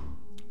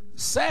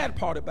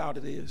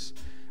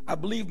 I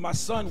believe my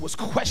son was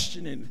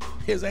questioning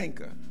his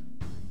anchor.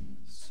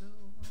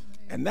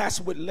 And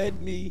that's what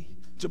led me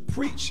to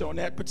preach on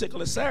that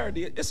particular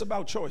Saturday. It's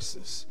about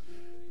choices.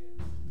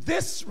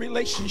 This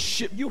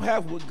relationship you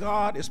have with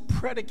God is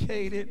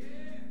predicated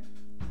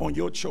on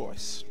your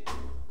choice.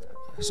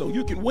 So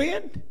you can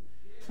win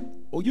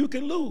or you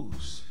can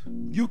lose.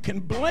 You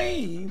can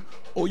blame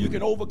or you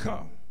can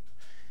overcome.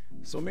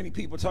 So many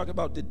people talk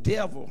about the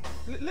devil.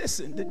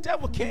 Listen, the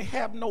devil can't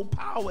have no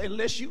power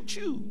unless you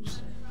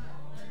choose.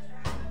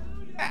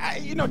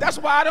 That's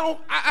why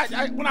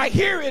when I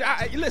hear it,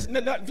 listen,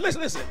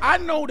 I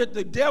know that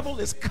the devil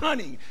is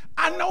cunning.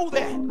 I know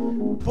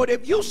that. But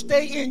if you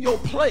stay in your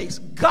place,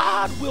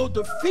 God will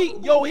defeat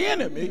your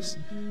enemies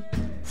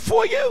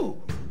for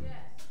you.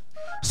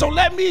 So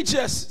let me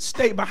just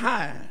stay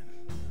behind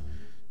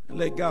and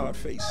let God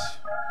face.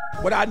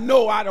 But I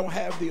know I don't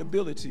have the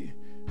ability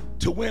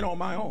to win on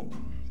my own.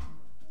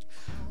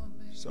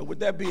 So with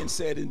that being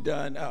said and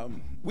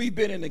done, we've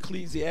been in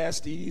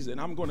Ecclesiastes, and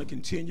I'm going to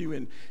continue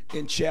in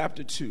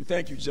chapter 2.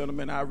 Thank you,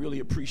 gentlemen. I really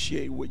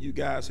appreciate what you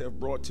guys have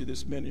brought to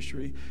this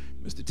ministry,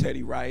 Mr.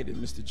 Teddy Wright and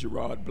Mr.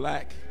 Gerard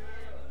Black.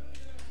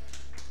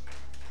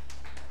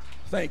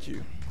 Thank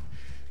you.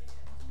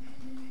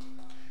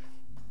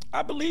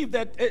 I believe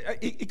that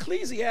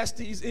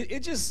Ecclesiastes,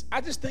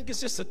 I just think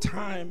it's just a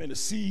time and a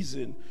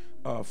season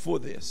for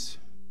this.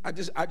 I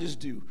just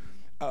do.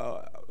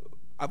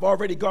 I've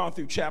already gone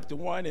through chapter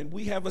 1, and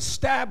we have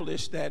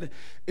established that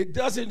it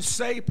doesn't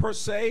say per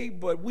se,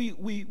 but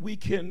we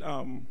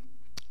can,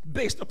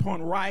 based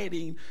upon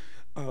writing,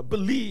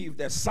 believe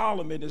that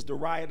Solomon is the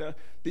writer,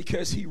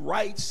 because he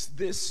writes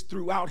this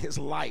throughout his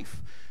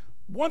life.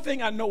 One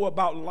thing I know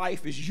about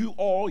life is you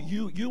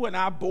and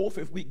I both,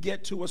 if we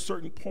get to a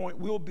certain point,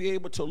 we'll be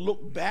able to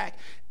look back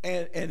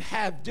and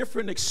have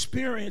different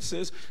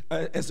experiences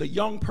as a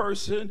young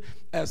person,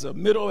 as a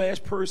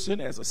middle-aged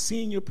person, as a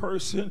senior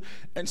person.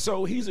 And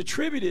so he's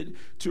attributed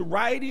to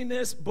writing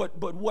this. But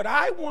what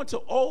I want to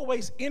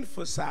always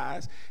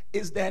emphasize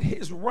is that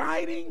his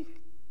writing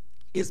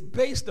is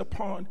based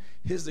upon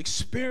his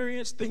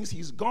experience, things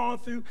he's gone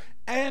through,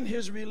 and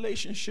his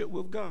relationship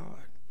with God.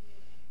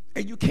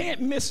 And you can't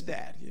miss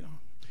that, you know.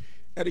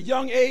 At a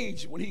young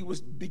age, when he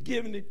was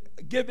given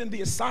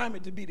the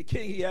assignment to be the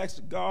king, he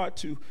asked God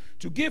to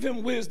give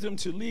him wisdom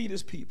to lead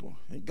his people.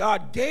 And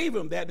God gave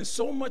him that and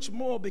so much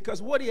more,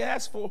 because what he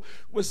asked for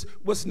was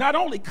not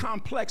only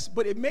complex,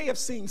 but it may have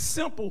seemed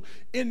simple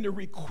in the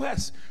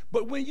request.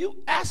 But when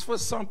you ask for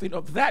something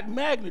of that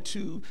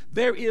magnitude,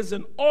 there is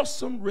an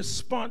awesome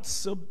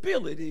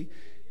responsibility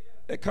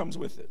that comes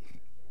with it.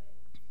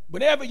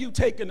 Whenever you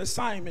take an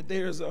assignment,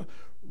 there's a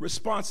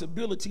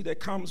responsibility that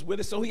comes with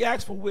it. So he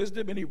asked for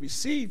wisdom and he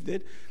received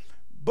it,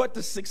 but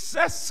the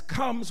success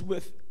comes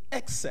with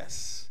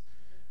excess.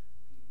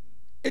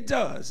 It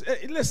does.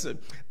 Listen,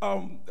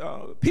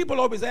 people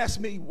always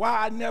ask me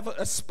why I never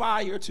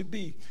aspire to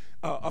be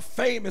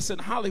famous in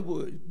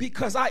Hollywood,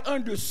 because I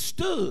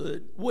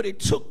understood what it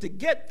took to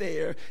get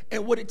there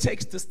and what it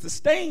takes to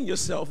sustain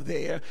yourself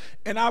there,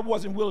 and I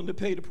wasn't willing to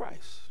pay the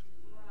price.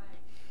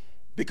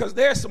 Because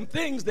there's some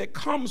things that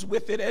comes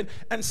with it,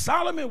 and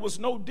Solomon was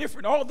no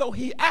different. Although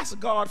he asked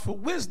God for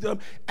wisdom,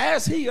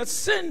 as he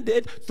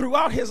ascended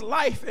throughout his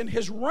life and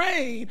his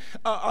reign,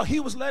 he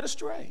was led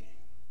astray.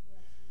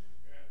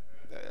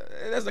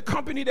 There's a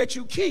company that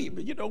you keep.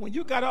 You know, when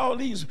you got all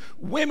these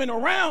women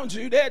around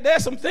you,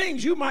 there's some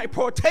things you might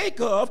partake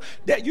of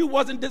that you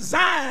wasn't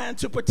designed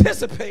to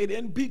participate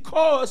in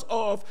because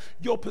of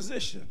your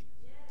position.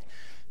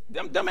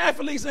 Them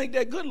athletes ain't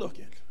that good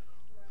looking.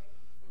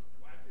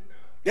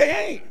 They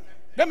ain't.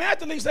 Them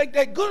athletes ain't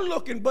that good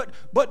looking, but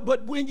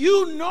when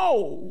you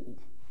know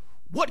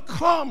what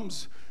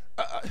comes,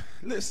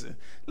 listen,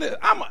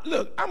 I'm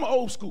an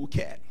old school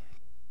cat.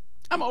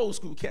 I'm an old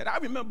school cat. I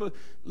remember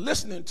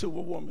listening to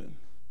a woman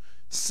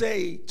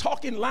say,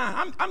 talking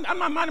line. I'm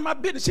not minding my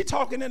business. She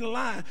talking in the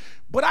line,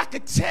 but I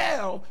could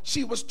tell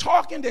she was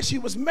talking that she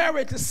was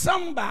married to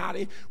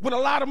somebody with a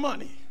lot of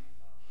money.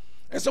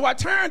 And so I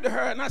turned to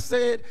her and I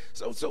said,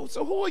 so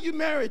who are you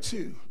married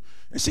to?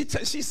 And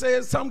she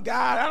said some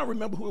guy, I don't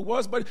remember who it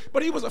was, but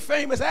he was a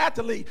famous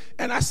athlete.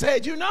 And I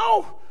said, you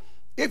know,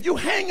 if you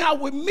hang out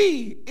with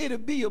me, it'll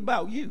be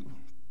about you.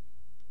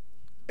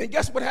 And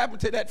guess what happened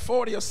to that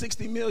 40 or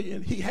 60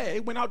 million he had?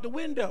 It went out the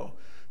window,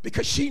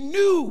 because she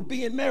knew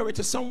being married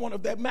to someone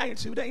of that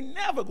magnitude ain't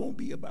never going to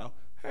be about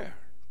her.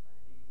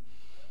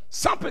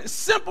 Something as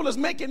simple as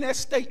making that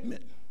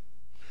statement.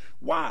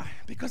 Why?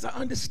 Because I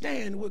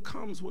understand what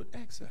comes with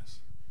excess.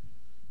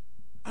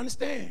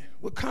 Understand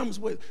what comes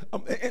with,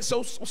 and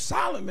so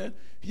Solomon,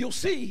 you'll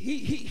see,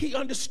 he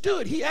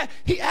understood. He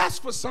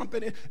asked for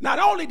something, and not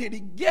only did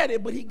he get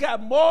it, but he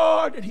got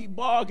more than he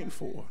bargained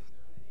for.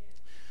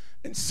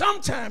 And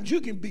sometimes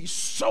you can be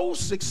so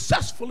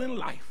successful in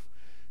life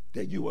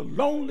that you are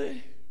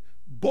lonely,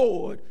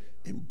 bored,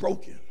 and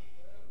broken,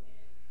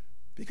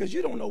 because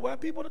you don't know why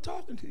people are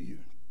talking to you.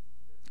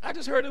 I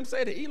just heard him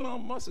say that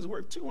Elon Musk is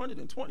worth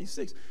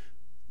 $226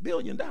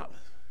 billion.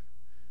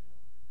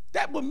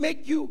 That would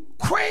make you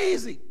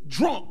crazy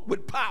drunk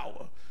with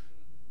power.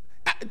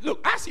 Look,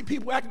 I see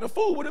people acting a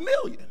fool with $1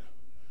 million.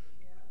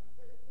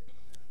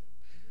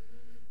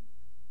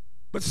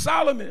 But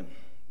Solomon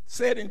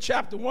said in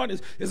chapter 1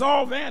 is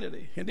all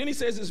vanity. And then he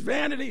says it's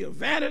vanity of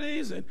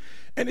vanities, and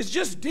it's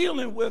just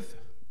dealing with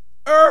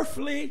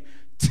earthly,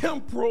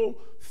 temporal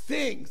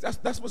things.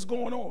 That's what's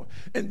going on.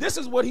 And this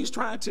is what he's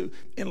trying to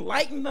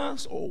enlighten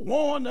us or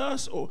warn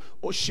us or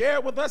share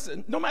with us.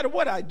 And no matter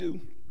what I do,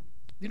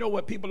 you know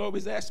what people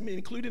always ask me,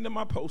 including in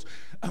my post,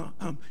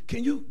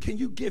 can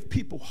you give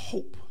people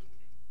hope?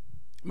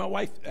 My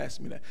wife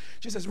asked me that.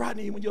 She says,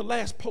 Rodney, when your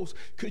last post,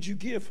 could you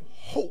give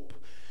hope?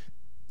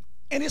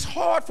 And it's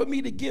hard for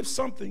me to give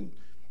something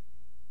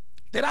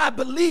that I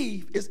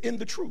believe is in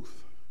the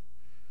truth.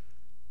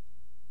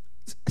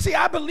 See,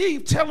 I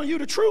believe telling you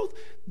the truth,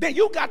 then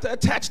you got to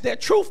attach that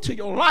truth to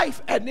your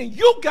life, and then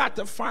you got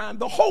to find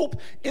the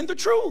hope in the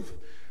truth.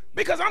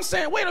 Because I'm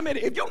saying, wait a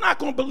minute, if you're not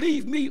going to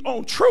believe me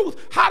on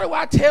truth, how do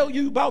I tell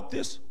you about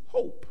this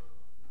hope?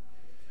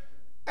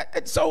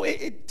 And so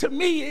to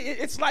me,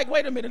 it's like,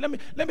 wait a minute,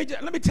 let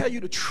me tell you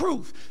the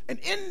truth. And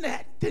in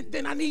that,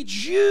 then I need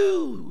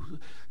you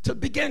to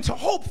begin to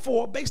hope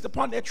for based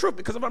upon that truth.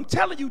 Because if I'm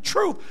telling you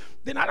truth,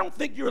 then I don't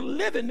think you're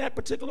living that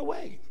particular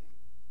way.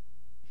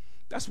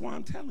 That's why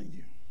I'm telling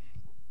you.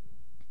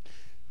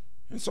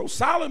 And so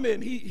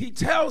Solomon, he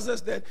tells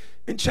us that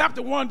in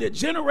chapter 1 that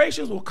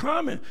generations will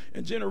come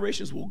and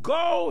generations will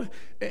go.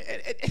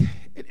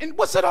 And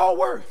what's it all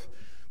worth?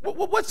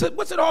 What's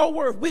it all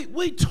worth?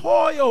 We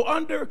toil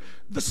under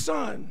the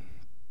sun.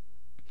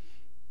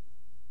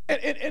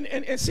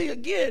 And see,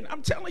 again,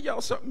 I'm telling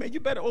y'all something, man.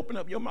 You better open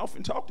up your mouth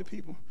and talk to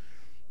people.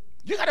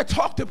 You got to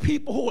talk to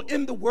people who are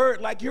in the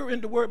word like you're in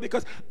the word,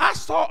 because I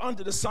saw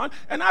under the sun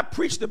and I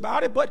preached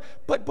about it,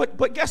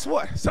 but guess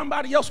what?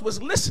 Somebody else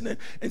was listening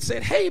and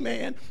said, hey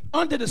man,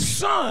 under the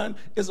sun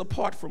is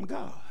apart from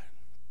God.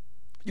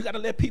 You got to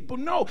let people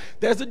know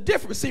there's a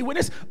difference. See, when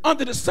it's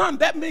under the sun,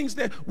 that means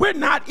that we're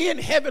not in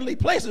heavenly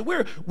places.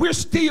 We're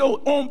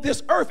still on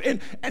this earth. And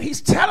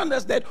he's telling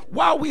us that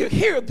while we are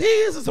here,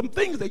 these are some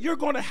things that you're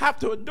going to have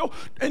to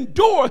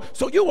endure.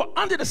 So you are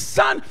under the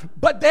sun,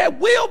 but there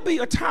will be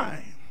a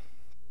time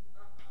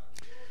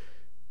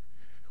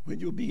when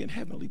you'll be in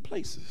heavenly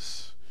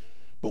places.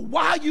 But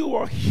while you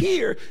are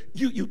here,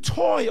 you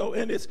toil,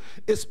 and it's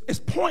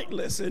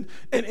pointless, and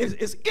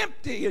it's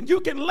empty, and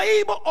you can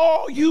labor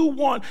all you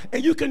want,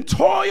 and you can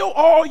toil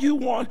all you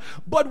want,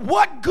 but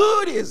what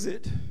good is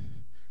it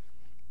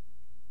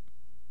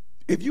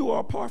if you are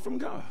apart from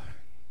God?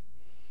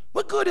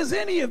 What good is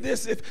any of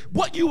this if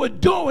what you are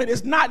doing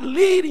is not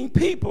leading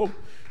people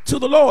to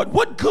the Lord?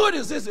 What good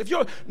is this if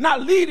you're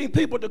not leading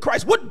people to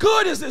Christ? What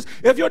good is this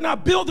if you're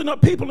not building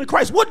up people in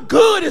Christ? What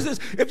good is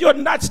this if you're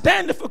not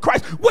standing for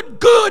Christ?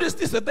 What good is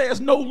this if there's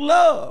no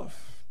love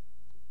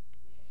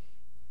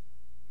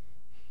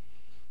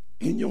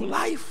in your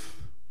life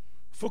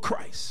for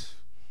Christ?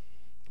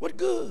 What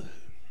good?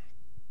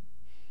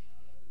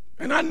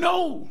 And I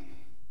know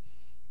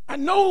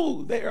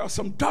there are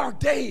some dark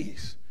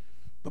days,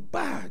 but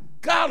by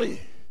golly,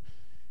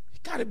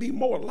 it got to be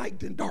more light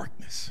than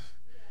darkness.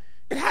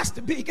 It has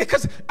to be,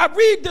 because I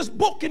read this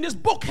book, and this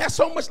book has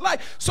so much light.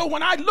 So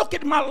when I look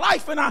at my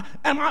life and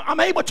I'm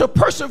able to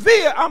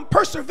persevere, I'm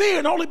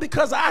persevering only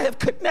because I have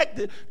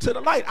connected to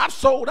the light. I've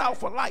sold out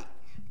for light,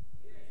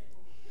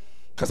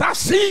 because I've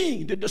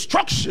seen the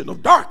destruction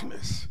of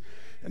darkness,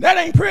 and that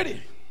ain't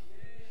pretty.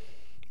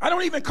 I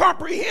don't even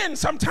comprehend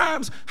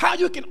sometimes how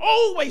you can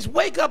always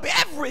wake up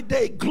every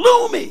day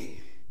gloomy.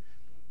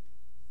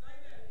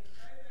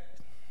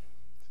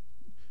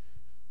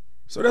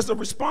 So there's a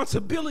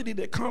responsibility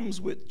that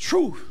comes with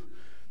truth,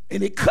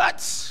 and it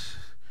cuts,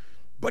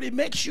 but it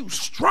makes you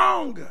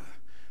stronger.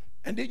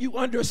 And then you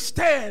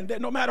understand that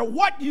no matter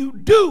what you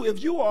do,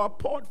 if you are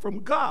apart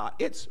from God,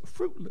 it's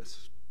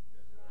fruitless.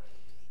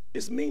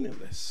 It's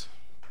meaningless.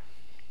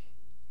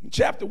 And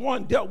chapter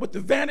 1 dealt with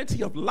the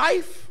vanity of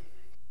life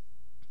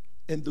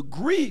and the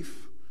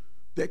grief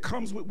that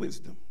comes with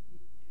wisdom.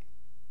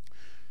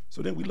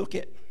 So then we look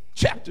at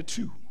chapter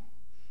 2.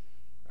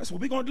 That's what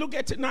we're going to look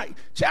at tonight,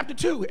 chapter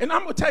 2. And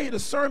I'm going to tell you the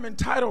sermon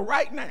title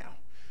right now.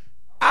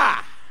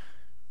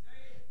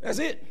 That's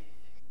it.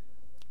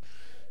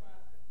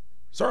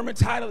 Sermon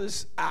title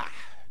is I.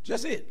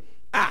 Just it.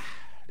 I.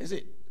 That's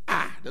it.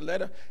 I. The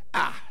letter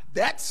I.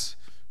 That's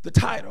the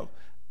title.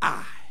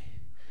 I.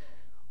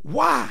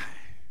 Why?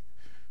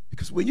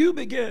 Because when you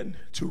begin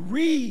to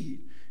read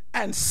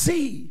and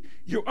see,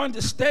 you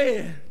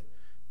understand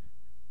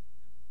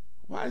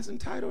why it's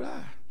entitled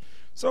I.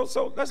 So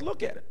let's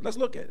look at it. Let's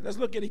look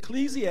at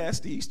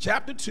Ecclesiastes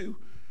chapter 2,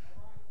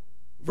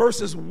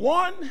 verses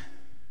 1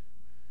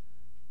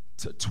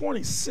 to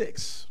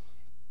 26.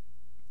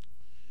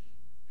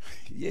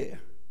 Yeah.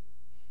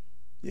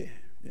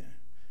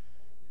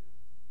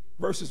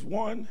 Verses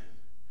 1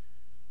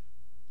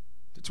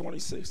 to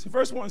 26.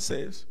 Verse 1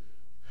 says,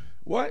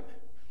 what?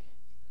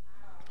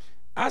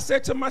 I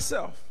said to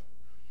myself,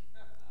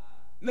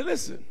 now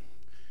listen,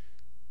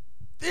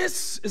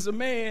 this is a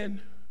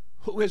man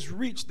who has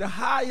reached the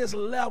highest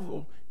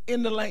level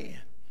in the land.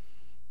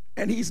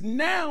 And he's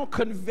now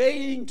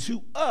conveying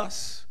to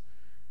us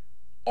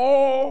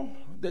all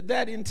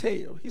that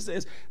entails. He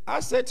says, I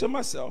said to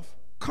myself,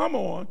 come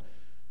on,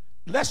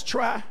 let's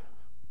try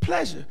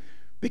pleasure.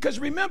 Because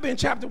remember in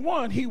chapter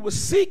 1, he was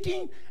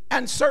seeking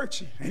and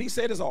searching. And he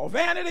said it's all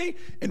vanity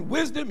and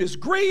wisdom is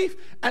grief.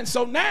 And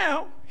so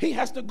now he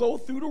has to go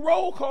through the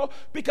roll call,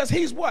 because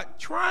he's what?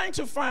 Trying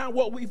to find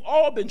what we've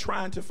all been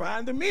trying to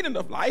find, the meaning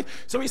of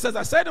life. So he says,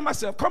 I said to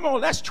myself, come on,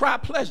 let's try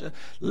pleasure.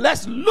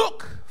 Let's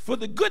look for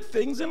the good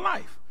things in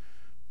life.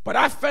 But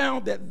I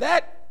found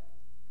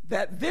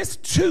that this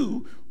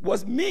too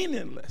was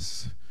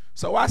meaningless.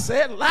 So I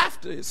said,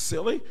 laughter is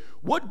silly.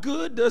 What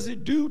good does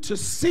it do to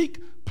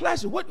seek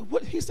pleasure?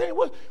 What he's saying,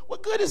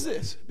 what good is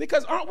this?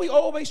 Because aren't we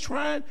always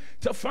trying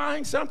to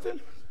find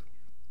something?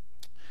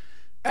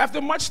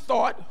 After much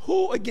thought,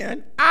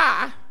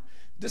 I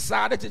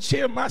decided to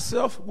cheer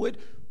myself with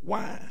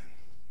wine.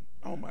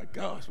 Oh my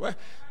gosh.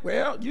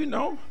 Well, you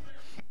know.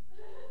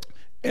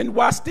 And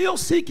while still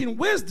seeking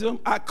wisdom,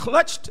 I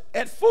clutched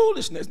at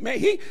foolishness. Man,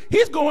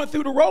 he's going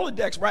through the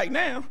Rolodex right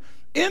now.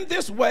 In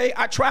this way,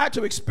 I tried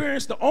to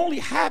experience the only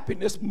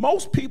happiness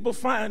most people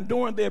find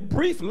during their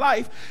brief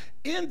life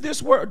in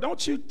this world.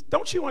 Don't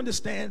you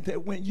understand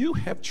that when you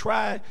have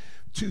tried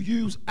to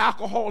use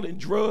alcohol and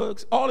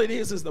drugs, all it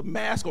is the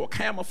mask or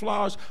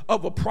camouflage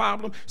of a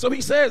problem? So he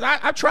says,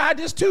 I tried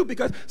this too,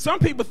 because some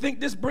people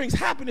think this brings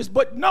happiness,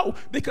 but no,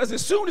 because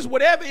as soon as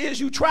whatever it is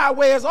you try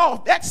wears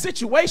off, that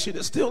situation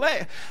is still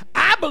there.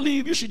 I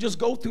believe you should just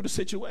go through the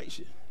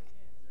situation.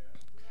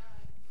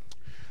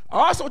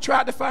 I also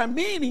tried to find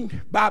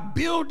meaning by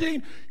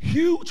building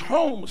huge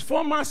homes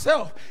for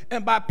myself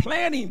and by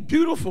planting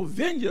beautiful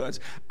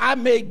vineyards. I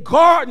made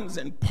gardens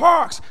and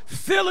parks,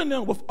 filling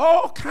them with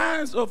all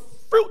kinds of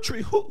fruit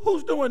trees.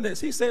 Who's doing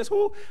this? He says,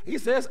 who? He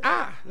says,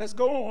 I. Let's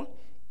go on.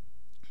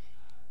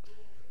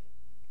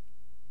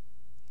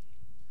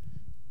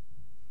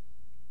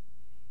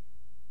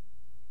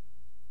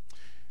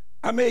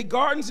 I made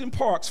gardens and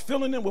parks,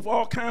 filling them with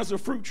all kinds of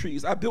fruit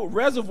trees. I built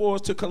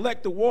reservoirs to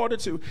collect the water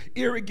to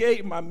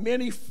irrigate my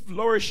many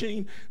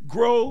flourishing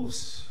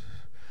groves.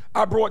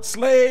 I brought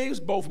slaves,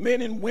 both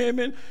men and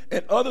women,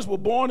 and others were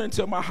born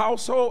into my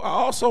household. I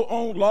also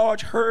owned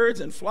large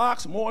herds and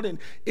flocks, more than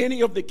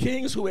any of the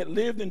kings who had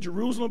lived in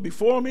Jerusalem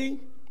before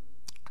me.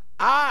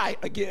 I,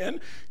 again,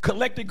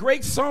 collected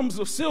great sums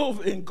of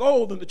silver and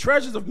gold and the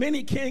treasures of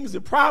many kings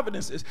and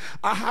provinces.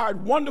 I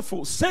hired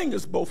wonderful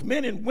singers, both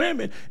men and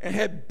women, and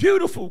had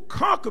beautiful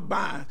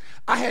concubines.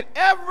 I had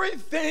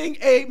everything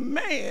a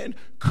man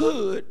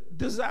could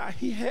desire.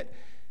 He had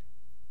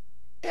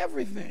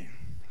everything.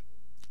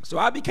 So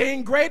I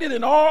became greater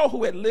than all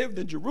who had lived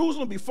in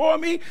Jerusalem before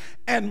me,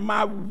 and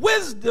my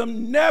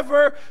wisdom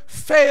never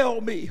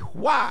failed me.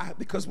 Why?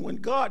 Because when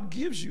God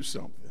gives you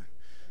something,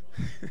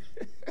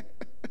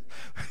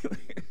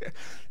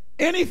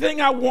 anything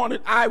I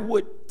wanted, I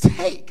would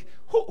take.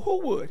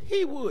 Who would?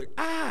 He would.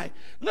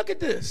 Look at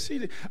this.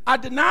 I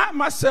denied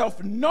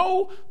myself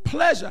no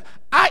pleasure.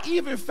 I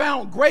even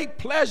found great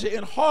pleasure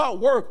in hard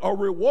work, a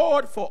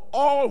reward for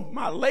all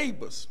my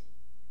labors.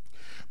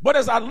 But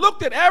as I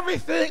looked at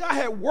everything I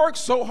had worked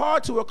so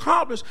hard to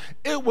accomplish,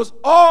 it was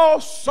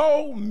all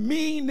so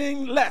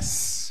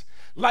meaningless,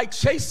 like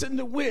chasing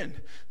the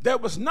wind. There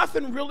was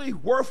nothing really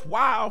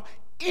worthwhile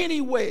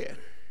anywhere.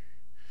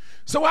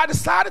 So I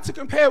decided to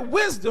compare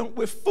wisdom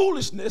with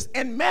foolishness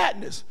and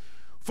madness.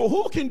 For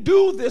who can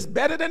do this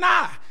better than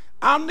I?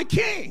 I'm the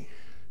king.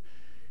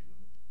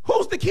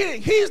 Who's the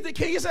king? He's the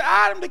king. He said,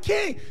 I am the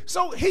king.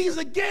 So he's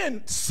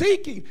again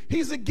seeking.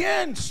 He's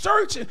again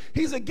searching.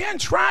 He's again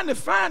trying to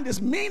find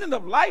this meaning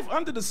of life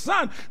under the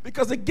sun.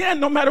 Because again,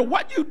 no matter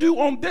what you do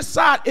on this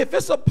side, if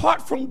it's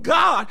apart from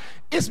God,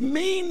 it's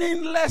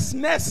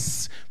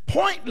meaninglessness,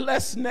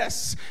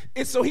 pointlessness.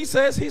 And so he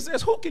says,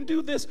 who can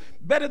do this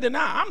better than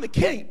I? I'm the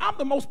king. I'm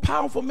the most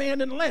powerful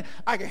man in the land.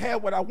 I can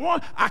have what I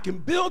want. I can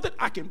build it.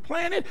 I can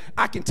plan it.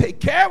 I can take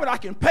care of it. I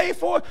can pay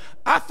for it.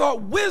 I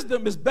thought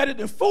wisdom is better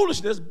than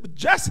foolishness, but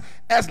just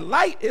as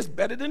light is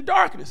better than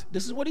darkness.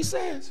 This is what he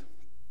says.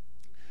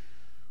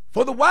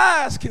 For the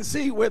wise can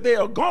see where they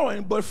are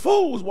going, but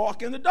fools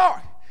walk in the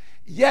dark.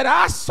 Yet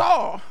I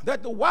saw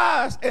that the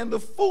wise and the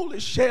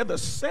foolish share the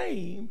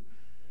same.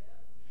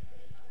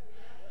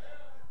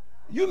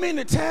 You mean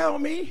to tell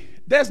me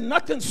there's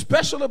nothing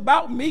special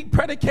about me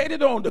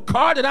predicated on the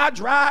car that I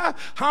drive,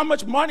 how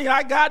much money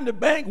I got in the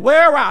bank,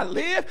 where I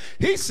live?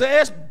 He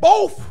says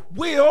both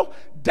will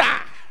die.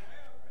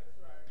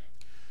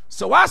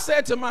 So I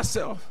said to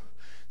myself,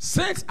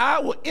 since I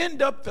will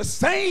end up the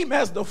same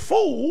as the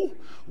fool,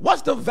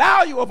 what's the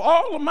value of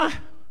all of my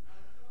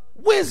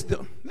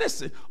wisdom?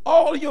 Listen,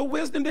 all your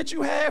wisdom that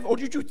you have, or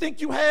did you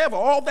think you have,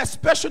 or all that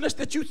specialness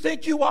that you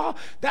think you are,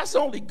 that's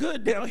only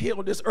good down here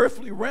in this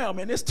earthly realm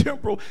and this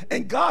temporal,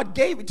 and God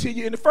gave it to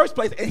you in the first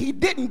place, and he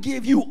didn't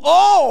give you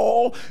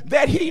all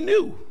that he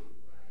knew,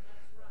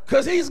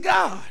 because he's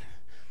God.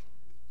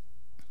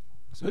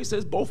 So he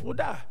says both will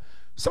die.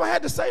 So I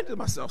had to say to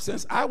myself,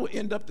 since I will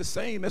end up the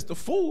same as the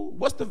fool,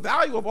 what's the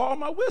value of all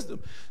my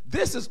wisdom?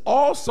 This is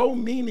all so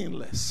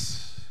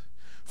meaningless.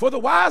 For the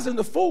wise and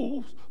the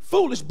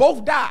foolish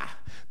both die.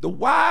 The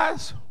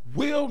wise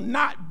will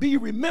not be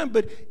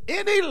remembered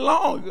any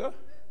longer.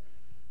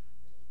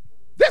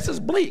 This is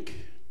bleak.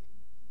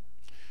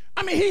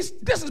 I mean,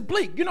 this is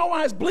bleak. You know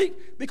why it's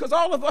bleak? Because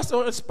all of us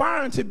are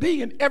aspiring to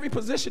be in every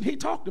position he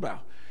talked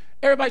about.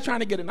 Everybody trying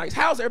to get a nice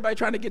house. Everybody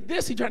trying to get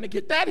this. He's trying to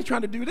get that. He's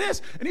trying to do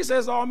this. And he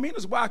says all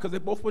meaningless. Why? Because they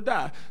both will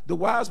die. The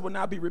wise will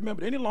not be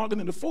remembered any longer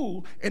than the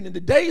fool. And in the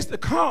days to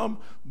come,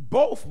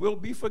 both will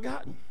be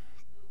forgotten.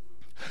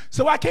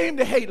 So I came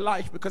to hate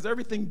life because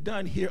everything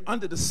done here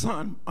under the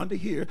sun, under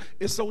here,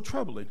 is so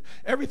troubling.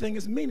 Everything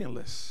is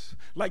meaningless,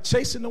 like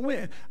chasing the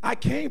wind. I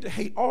came to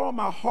hate all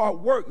my hard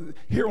work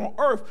here on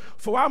earth,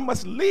 for I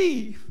must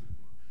leave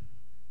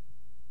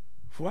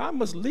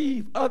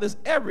others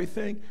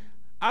everything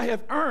I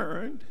have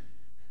earned.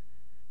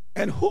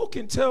 And who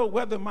can tell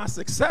whether my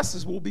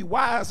successors will be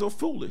wise or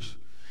foolish?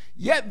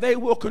 Yet they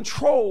will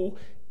control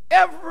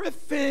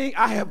everything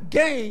I have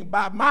gained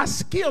by my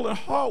skill and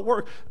hard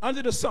work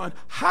under the sun.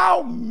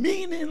 How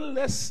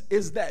meaningless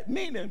is that?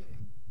 Meaning,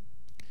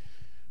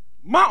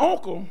 my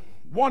uncle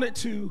wanted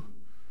to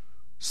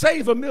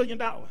save $1 million,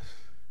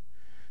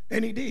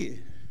 and he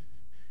did,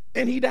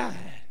 and he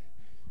died.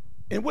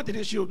 And what did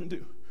his children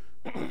do?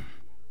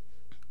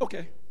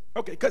 Okay,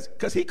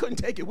 because he couldn't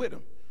take it with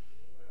him.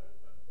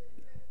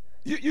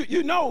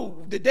 You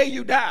know, the day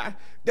you die,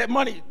 that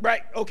money,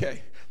 right?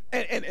 Okay,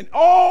 and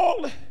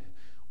all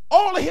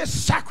of his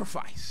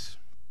sacrifice,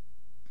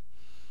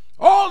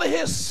 All of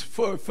his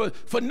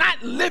for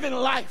not living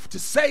life to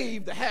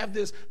save, to have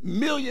this $1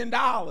 million.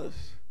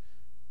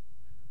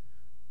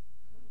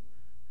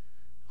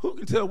 Who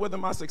can tell whether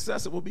my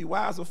successor will be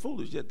wise or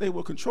foolish? Yet they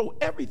will control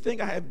everything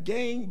I have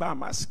gained by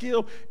my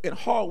skill and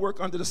hard work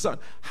under the sun.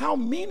 How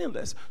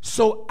meaningless.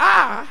 So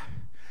I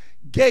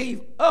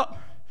gave up.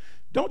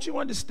 Don't you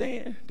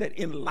understand that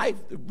in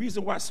life, the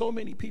reason why so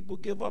many people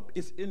give up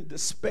is in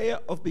despair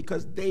of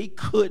because they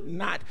could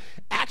not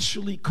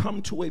actually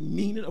come to a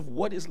meaning of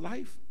what is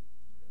life?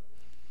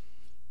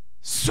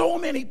 So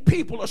many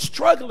people are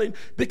struggling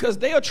because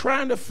they are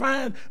trying to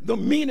find the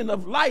meaning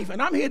of life.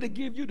 And I'm here to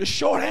give you the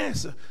short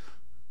answer.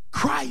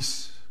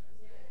 Christ.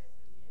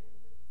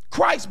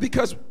 Christ,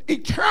 because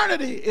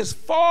eternity is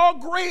far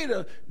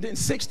greater than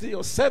 60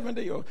 or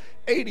 70 or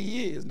 80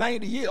 years,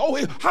 90 years.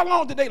 Oh, how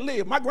long did they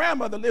live? My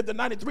grandmother lived to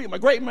 93. My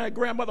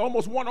great-grandmother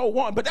almost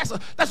 101. But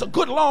that's a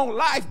good long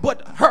life.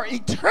 But her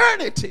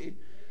eternity.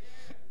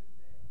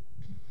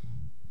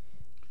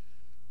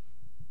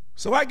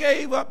 So I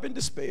gave up in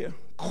despair,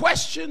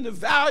 questioned the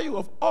value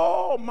of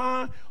all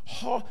my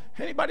hard.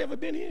 Anybody ever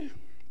been here?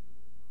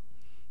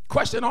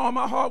 Question all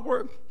my hard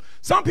work.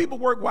 Some people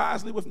work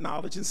wisely with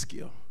knowledge and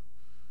skill,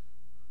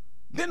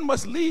 then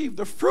must leave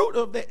the fruit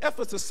of their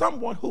efforts to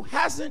someone who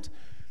hasn't.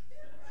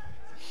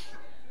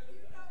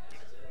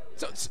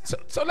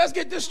 So let's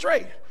get this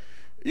straight.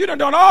 You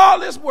done all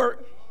this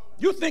work.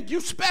 You think you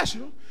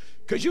special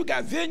because you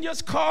got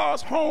vineyards,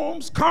 cars,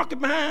 homes,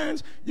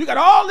 concubines. You got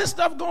all this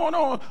stuff going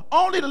on,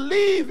 only to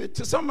leave it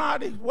to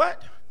somebody.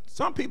 What?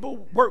 Some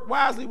people work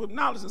wisely with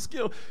knowledge and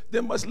skill,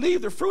 then must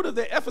leave the fruit of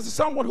their efforts to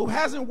someone who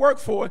hasn't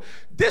worked for it.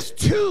 This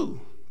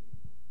too.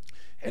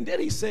 And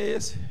then he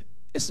says,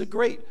 it's a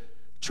great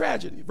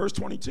tragedy, verse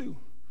 22.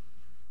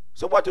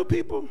 So what do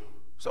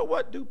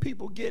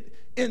people get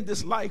in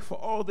this life for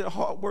all their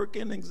hard work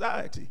and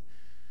anxiety?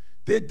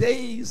 Their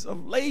days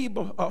of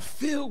labor are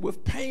filled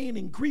with pain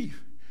and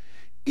grief.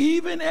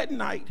 Even at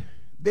night,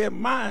 their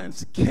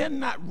minds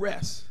cannot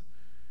rest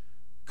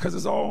because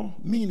it's all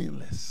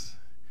meaningless.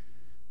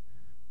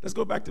 Let's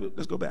go back.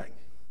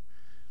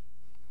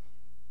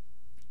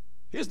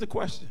 Here's the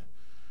question.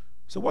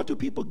 So what do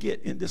people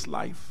get in this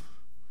life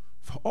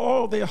for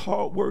all their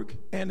hard work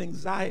and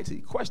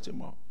anxiety? Question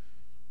mark.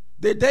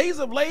 Their days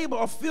of labor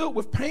are filled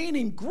with pain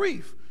and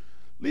grief.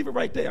 Leave it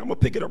right there. I'm going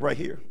to pick it up right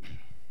here.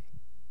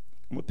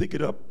 I'm going to pick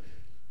it up.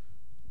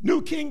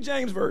 New King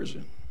James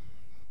Version.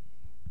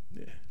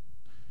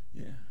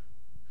 Yeah.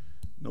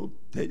 No,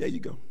 there you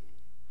go.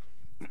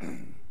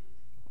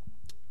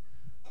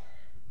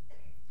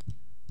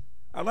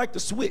 I like to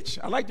switch.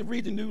 I like to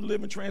read the New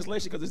Living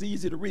Translation because it's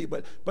easy to read.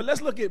 But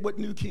let's look at what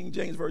New King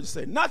James Version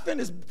says. Nothing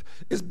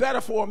is better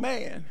for a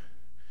man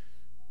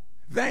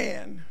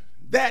than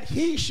that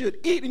he should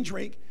eat and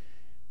drink,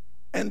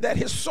 and that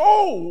his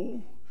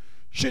soul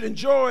should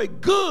enjoy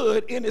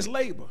good in his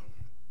labor.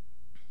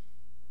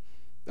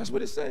 That's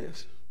what it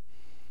says.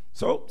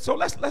 So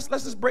let's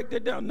just break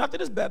that down.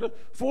 Nothing is better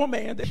for a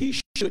man that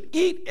he should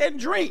eat and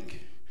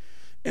drink,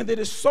 and that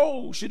his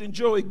soul should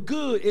enjoy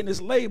good in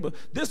his labor.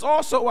 This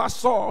also I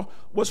saw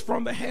was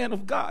from the hand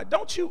of God.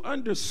 Don't you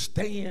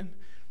understand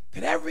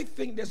that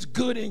everything that's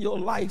good in your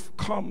life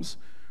comes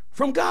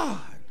from God?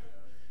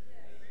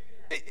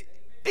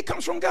 It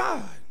comes from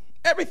God.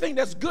 Everything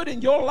that's good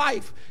in your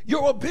life,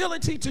 your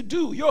ability to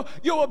do,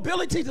 your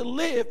ability to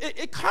live,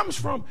 it comes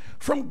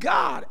from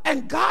God.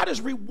 And God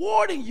is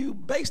rewarding you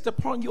based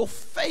upon your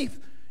faith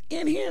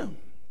in him.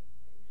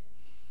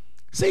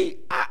 See,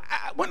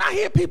 when I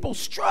hear people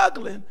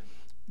struggling,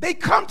 they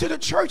come to the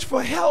church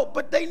for help,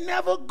 but they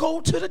never go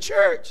to the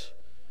church.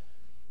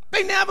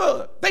 They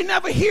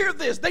never hear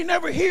this. They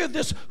never hear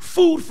this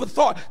food for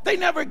thought. They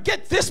never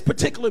get this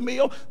particular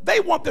meal. They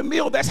want the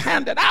meal that's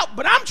handed out,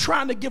 but I'm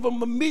trying to give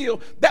them a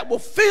meal that will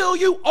fill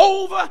you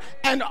over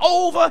and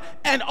over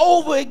and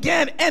over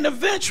again. And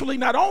eventually,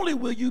 not only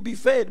will you be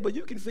fed, but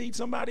you can feed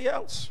somebody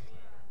else.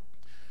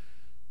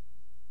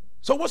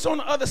 So what's on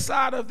the other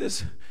side of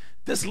this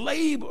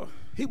labor?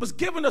 He was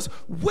giving us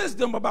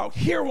wisdom about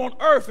here on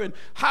earth and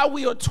how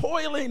we are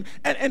toiling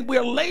and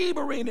we're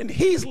laboring, and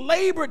he's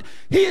labored.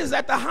 He is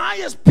at the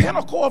highest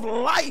pinnacle of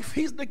life.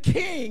 He's the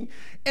king,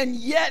 and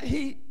yet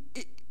he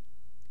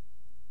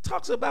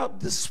talks about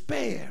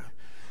despair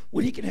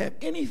when he can have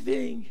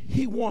anything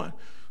he wants.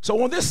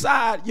 So on this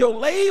side, your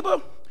labor,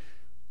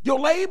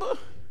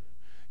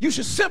 you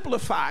should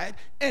simplify it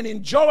and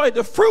enjoy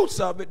the fruits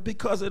of it,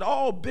 because it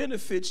all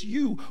benefits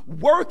you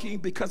working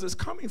because it's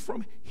coming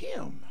from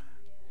him.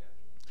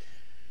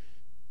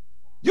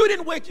 You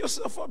didn't wake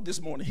yourself up this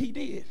morning. He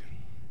did.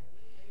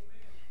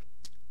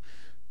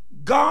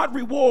 God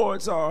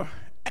rewards are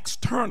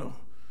external.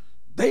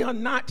 They are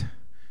not.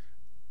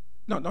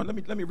 No, let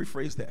me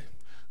rephrase that.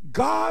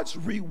 God's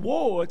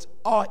rewards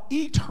are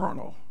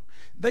eternal.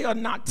 They are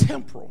not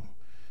temporal.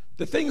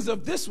 The things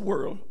of this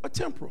world are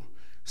temporal.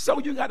 So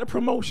you got a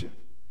promotion.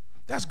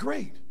 That's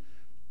great.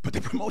 But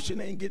the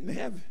promotion ain't getting to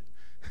heaven.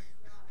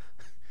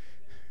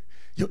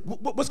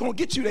 What's going to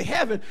get you to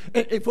heaven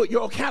and for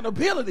your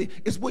accountability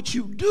is what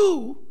you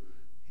do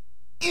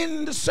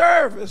in the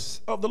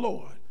service of the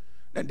Lord.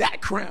 And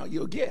that crown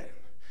you'll get.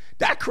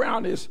 That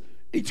crown is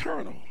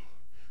eternal.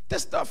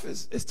 This stuff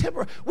is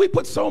temporary. We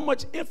put so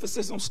much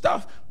emphasis on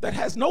stuff that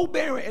has no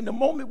bearing, and the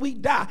moment we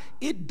die,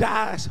 it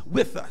dies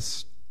with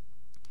us.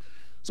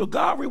 So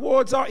God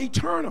rewards are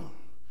eternal.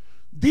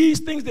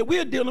 These things that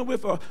we're dealing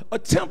with are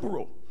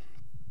temporal.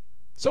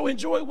 So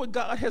enjoy what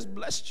God has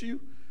blessed you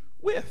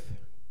with.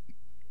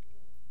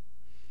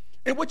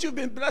 And what you've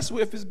been blessed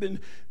with has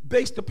been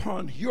based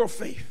upon your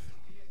faith.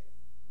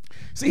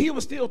 See, he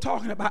was still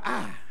talking about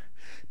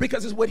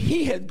because it's what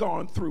he had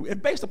gone through.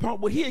 And based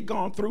upon what he had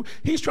gone through,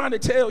 he's trying to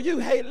tell you,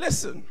 hey,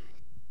 listen,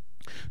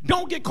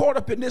 don't get caught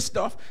up in this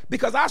stuff,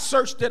 because I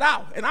searched it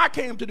out and I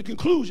came to the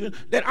conclusion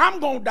that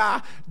I'm going to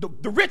die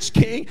the rich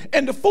king,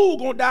 and the fool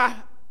going to die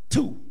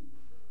too.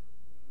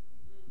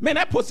 Man,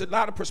 that puts a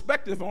lot of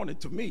perspective on it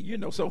to me, you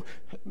know. So,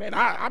 man,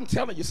 I'm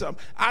telling you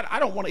something. I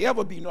don't want to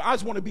ever be, I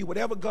just want to be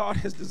whatever God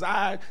has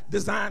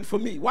designed for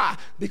me. Why?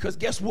 Because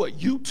guess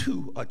what? You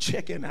too are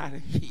checking out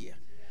of here.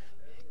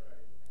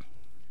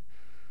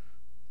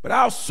 But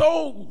our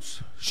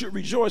souls should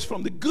rejoice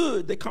from the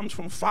good that comes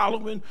from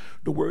following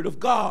the word of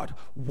God,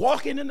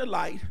 walking in the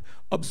light,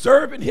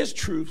 observing his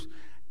truths,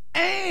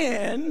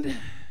 and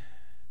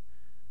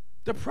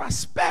the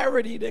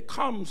prosperity that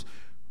comes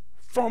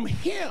from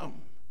him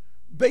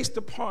based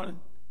upon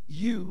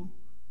you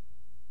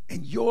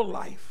and your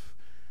life.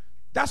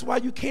 That's why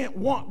you can't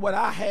want what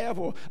I have,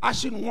 or I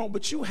shouldn't want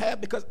what you have,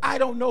 because I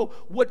don't know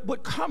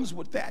what comes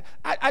with that.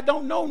 I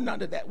don't know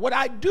none of that. What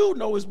I do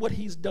know is what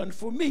he's done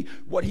for me,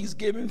 what he's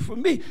given for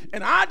me.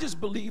 And I just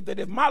believe that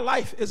if my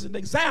life is an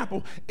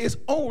example, it's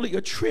only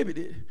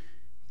attributed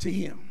to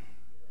him.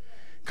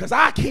 Because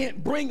I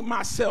can't bring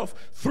myself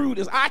through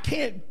this. I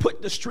can't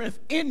put the strength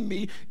in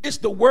me. It's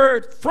the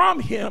word from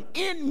him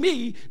in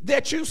me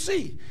that you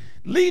see.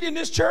 Leading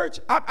this church,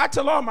 I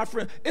tell all my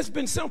friends, it's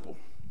been simple.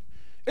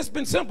 It's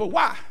been simple.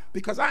 Why?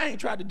 Because I ain't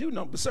tried to do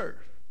nothing but serve.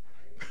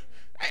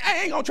 I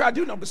ain't going to try to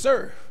do nothing but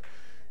serve.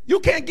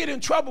 You can't get in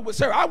trouble with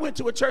serve. I went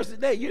to a church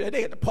today. You know,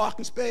 they had the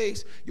parking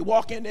space. You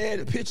walk in there,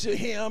 the picture of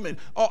him, and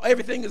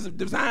everything is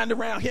designed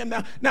around him.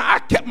 Now I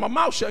kept my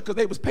mouth shut because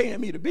they was paying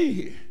me to be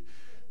here.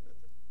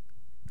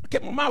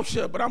 Kept my mouth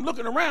shut, but I'm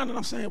looking around and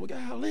I'm saying, well,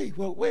 golly,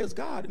 well, where's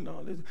God and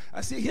all this? I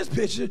see his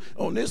picture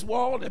on this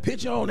wall, and a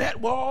picture on that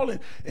wall,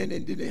 and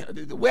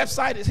the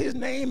website is his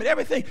name, and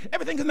everything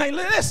is name.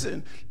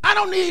 Listen, I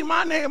don't need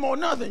my name or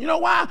nothing. You know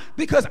why?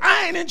 Because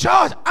I ain't in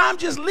charge. I'm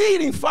just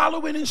leading,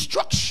 following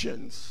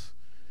instructions.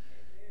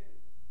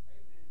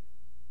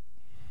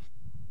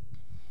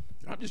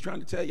 I'm just trying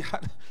to tell you how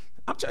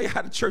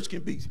the church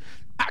can be.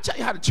 I'll tell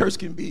you how the church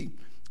can be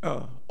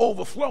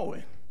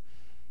overflowing.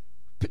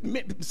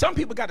 Some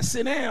people got to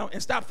sit down and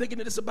stop thinking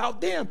that it's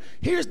about them.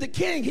 Here's the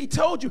king. He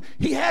told you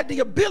he had the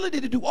ability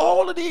to do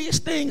all of these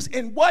things.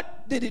 And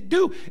what did it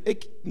do?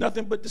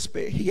 Nothing but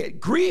despair. He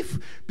had grief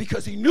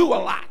because he knew a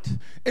lot.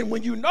 And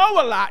when you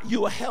know a lot,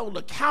 you are held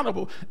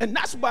accountable. And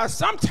that's why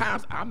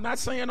sometimes, I'm not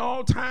saying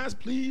all times,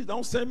 please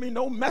don't send me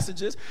no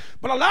messages,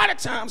 but a lot of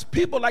times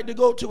people like to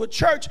go to a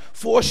church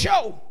for a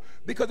show.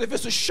 Because if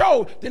it's a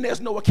show, then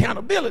there's no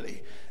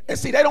accountability. And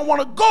see, they don't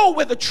want to go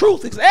where the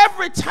truth is.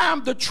 Every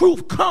time the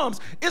truth comes,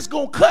 it's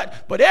going to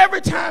cut. But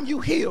every time you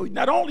heal,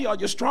 not only are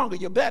you stronger,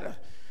 you're better.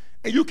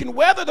 And you can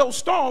weather those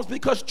storms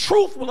because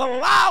truth will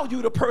allow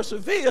you to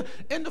persevere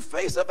in the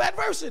face of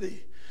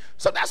adversity.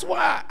 So that's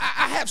why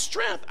I have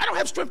strength. I don't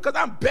have strength because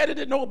I'm better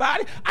than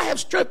nobody. I have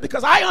strength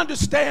because I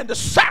understand the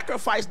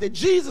sacrifice that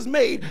Jesus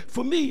made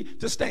for me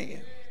to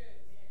stand.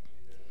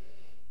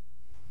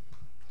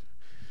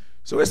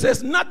 So it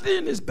says,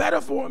 nothing is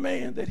better for a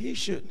man that he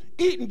should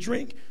eat and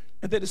drink,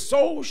 and that his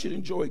soul should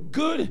enjoy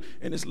good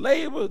in his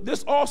labor.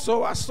 This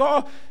also I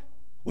saw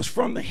was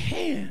from the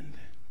hand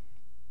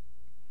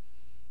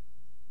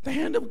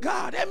of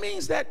God. That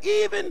means that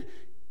even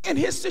in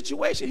his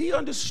situation, he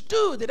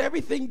understood that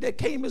everything that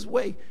came his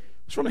way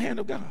was from the hand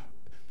of God.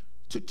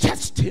 To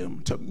test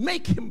him, to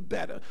make him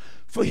better,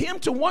 for him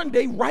to one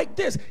day write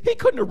this. He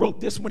couldn't have wrote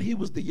this when he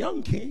was the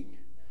young king.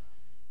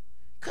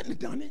 Couldn't have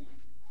done it.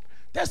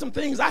 There's some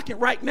things I can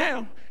write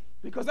now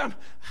because I'm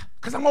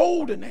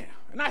older now,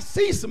 and I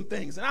see some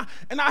things,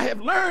 and I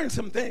have learned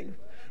some things.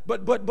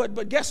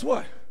 But guess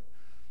what?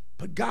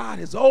 But God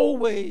has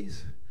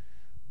always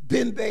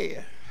been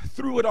there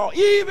through it all,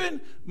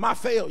 even my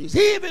failures,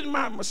 even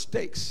my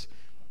mistakes,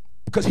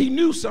 because he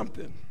knew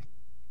something.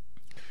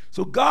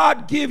 So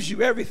God gives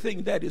you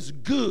everything that is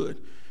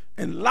good,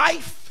 and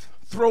life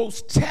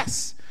throws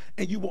tests,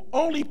 and you will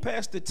only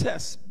pass the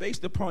test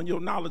based upon your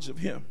knowledge of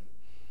him.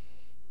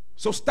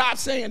 So stop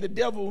saying the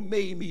devil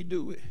made me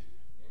do it.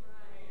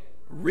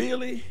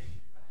 Really?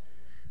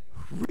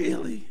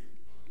 Really?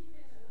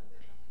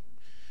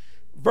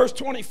 Verse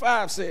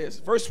 25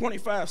 says,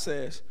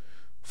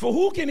 for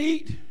who can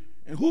eat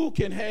and who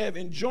can have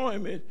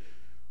enjoyment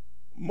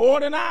more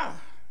than I?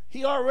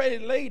 He already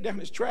laid down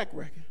his track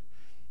record.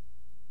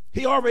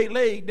 He already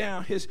laid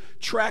down his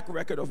track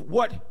record of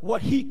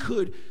what he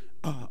could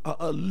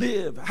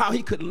live, how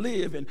he could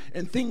live,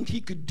 and things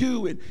he could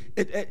do. And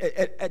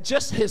at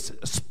just his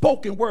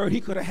spoken word, he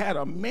could have had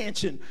a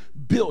mansion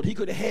built. He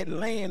could have had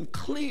land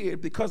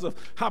cleared because of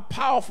how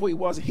powerful he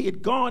was. He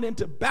had gone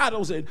into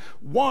battles and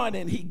won,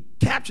 and he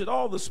captured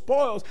all the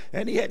spoils,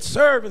 and he had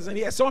servants, and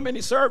he had so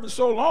many servants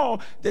so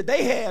long that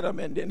they had him,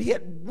 and then he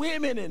had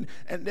women,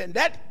 and then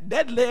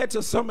that led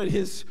to some of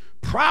his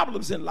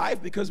problems in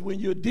life, because when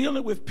you're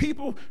dealing with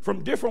people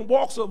from different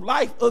walks of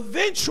life,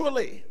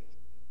 eventually,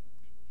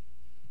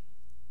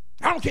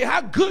 I don't care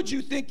how good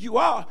you think you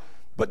are,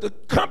 but the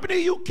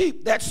company you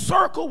keep, that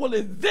circle will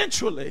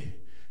eventually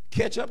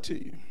catch up to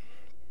you.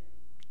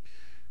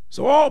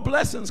 So all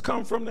blessings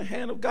come from the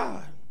hand of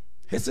God.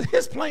 It's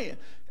his plan.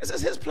 This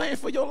is his plan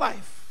for your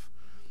life.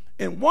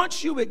 And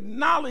once you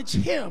acknowledge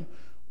him,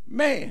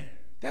 man,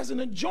 there's an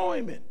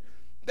enjoyment.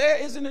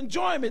 There is an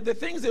enjoyment. The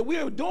things that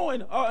we're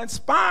doing are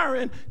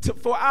inspiring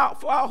for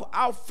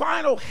our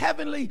final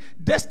heavenly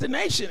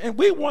destination. And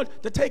we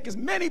want to take as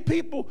many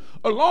people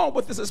along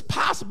with us as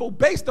possible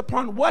based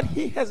upon what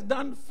he has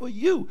done for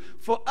you,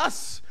 for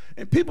us.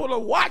 And people are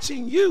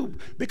watching you,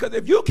 because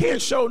if you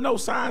can't show no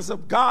signs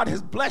of God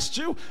has blessed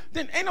you,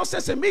 then ain't no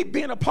sense in me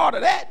being a part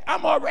of that.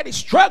 I'm already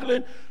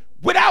struggling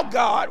without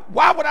God.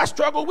 Why would I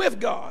struggle with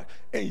God?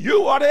 And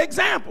you are the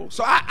example.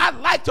 So I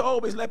like to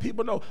always let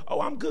people know,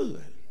 oh, I'm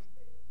good.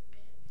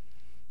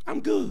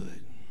 I'm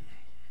good.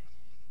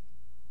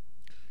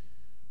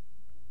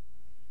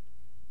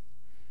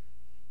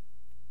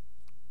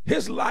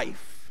 His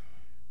life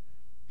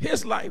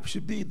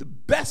should be the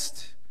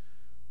best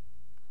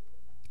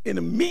in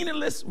a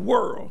meaningless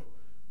world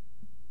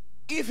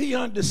if he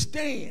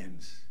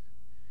understands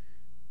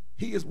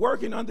he is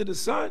working under the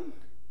sun,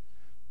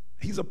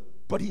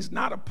 but he's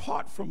not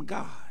apart from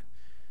God.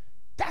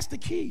 That's the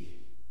key.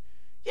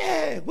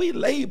 Yeah, we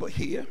labor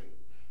here,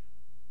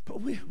 but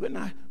we're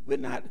not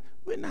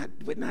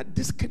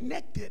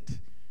disconnected.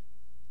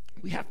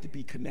 We have to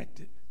be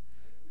connected.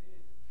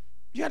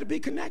 You have to be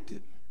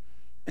connected.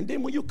 And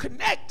then when you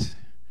connect,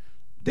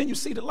 then you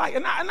see the light.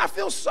 And I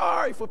feel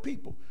sorry for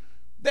people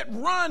that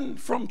run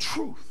from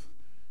truth.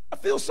 I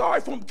feel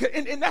sorry for them.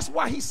 And that's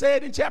why he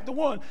said in chapter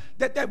 1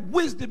 that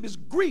wisdom is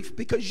grief,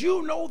 because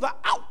you know the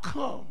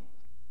outcome.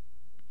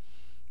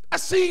 I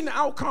seen the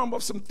outcome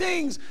of some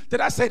things that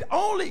I said,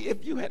 only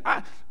if you had,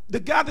 the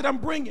guy that I'm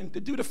bringing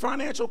to do the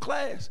financial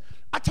class,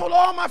 I told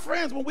all my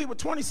friends when we were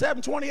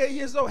 27, 28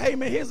 years old, hey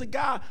man, here's a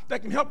guy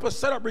that can help us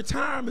set up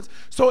retirements.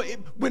 So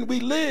when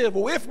we live,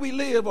 or if we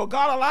live, or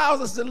God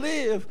allows us to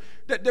live,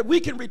 that we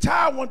can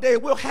retire one day,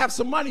 we'll have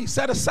some money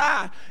set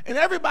aside. And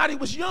everybody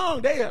was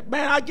young.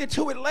 Man, I'll get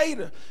to it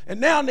later. And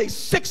now they're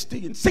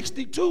 60 and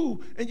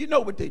 62, and you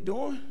know what they're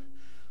doing.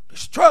 They're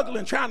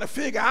struggling, trying to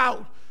figure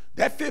out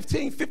that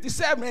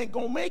 57 ain't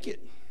gonna make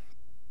it.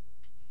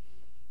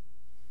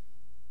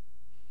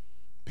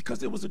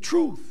 Because it was the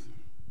truth.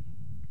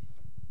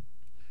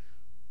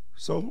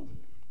 So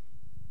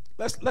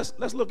let's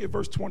look at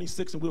verse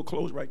 26, and we'll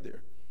close right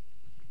there.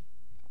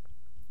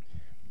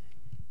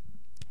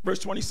 Verse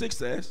 26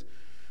 says,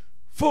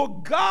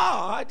 "For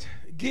God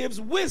gives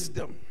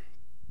wisdom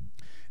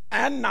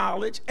and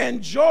knowledge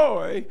and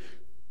joy."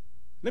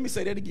 Let me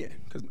say that again,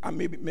 because let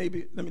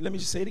me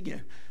just say it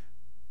again.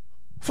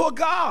 For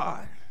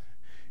God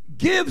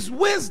gives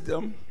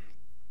wisdom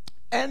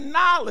and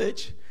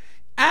knowledge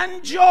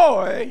and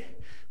joy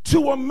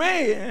to a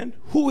man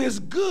who is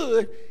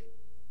good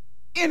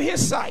in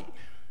his sight.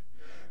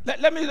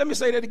 Let me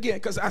say that again,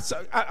 because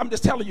I'm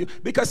just telling you,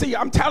 because see,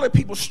 I'm tired of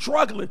people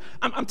struggling.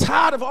 I'm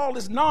tired of all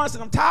this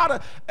nonsense. I'm tired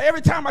of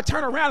every time I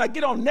turn around, I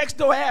get on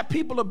Nextdoor app,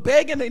 people are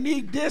begging, they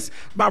need this,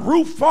 my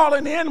roof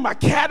falling in, my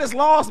cat is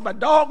lost, my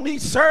dog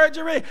needs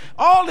surgery,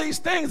 all these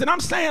things. And I'm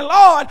saying,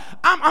 Lord,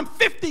 I'm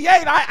 58.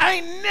 I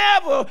ain't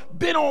never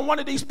been on one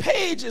of these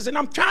pages, and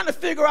I'm trying to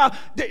figure out,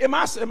 am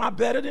I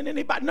better than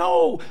anybody?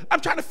 No, I'm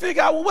trying to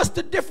figure out, well, what's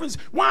the difference?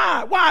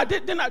 Why?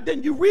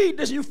 Then you read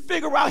this, you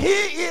figure out,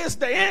 here is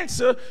the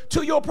answer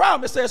to your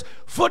problem. It says,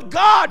 for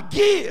God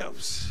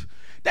gives.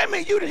 That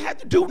means you didn't have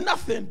to do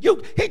nothing.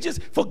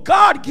 For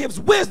God gives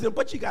wisdom,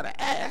 but you got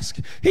to ask.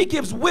 He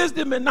gives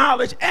wisdom and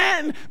knowledge,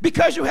 and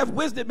because you have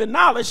wisdom and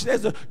knowledge,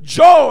 there's a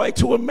joy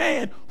to a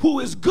man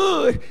who is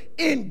good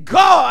in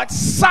God's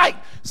sight.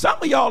 Some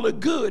of y'all are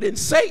good in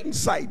Satan's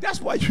sight. That's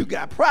why you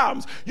got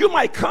problems. You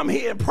might come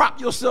here and prop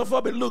yourself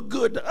up and look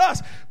good to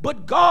us,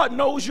 but God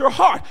knows your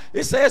heart.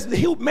 It says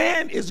the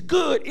man is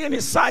good in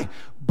his sight,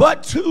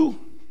 but to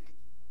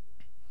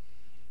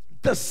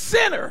the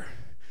sinner,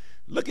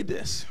 look at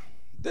this.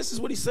 This is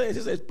what he says.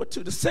 He says, but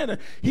to the sinner,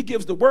 he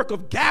gives the work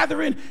of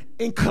gathering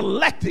and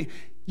collecting.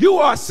 You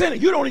are a sinner.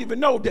 You don't even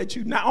know that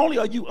you, not only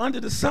are you under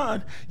the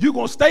sun, you're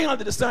going to stay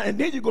under the sun, and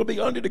then you're going to be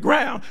under the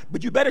ground.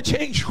 But you better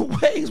change your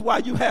ways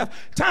while you have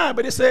time.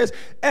 But it says,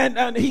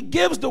 and he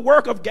gives the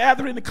work of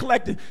gathering and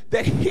collecting,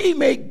 that he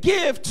may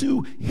give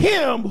to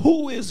him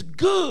who is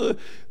good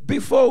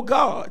before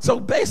God. So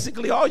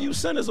basically, all you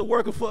sinners are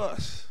working for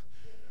us.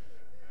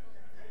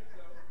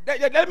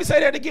 Let me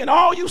say that again.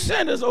 All you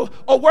sinners are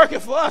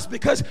working for us,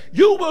 because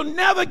you will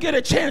never get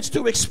a chance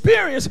to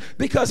experience,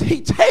 because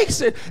he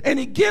takes it and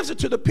he gives it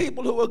to the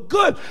people who are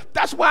good.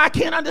 That's why I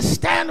can't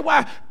understand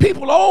why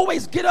people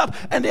always get up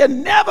and they're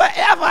never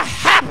ever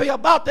happy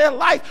about their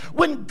life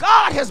when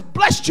God has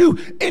blessed you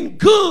in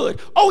good.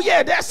 Oh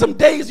yeah, there's some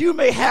days you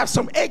may have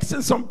some aches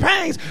and some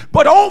pains,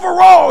 but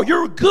overall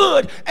you're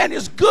good, and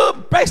it's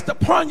good based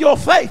upon your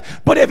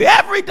faith. But if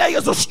every day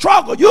is a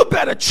struggle, you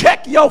better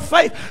check your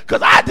faith,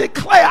 because I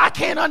declare I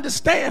can't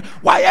understand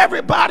why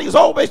everybody is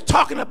always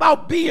talking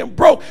about being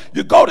broke.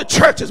 You go to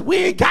churches, we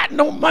ain't got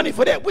no money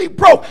for that, we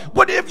broke.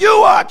 But if you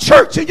are a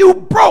church and you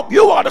broke,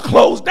 you ought to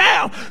close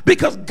down,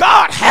 because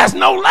God has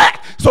no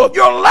lack. So if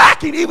you're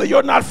lacking, either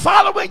you're not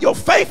following, your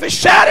faith is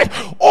shattered,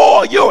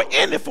 or you're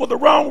in it for the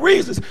wrong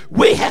reasons.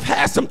 We have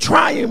had some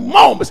trying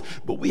moments,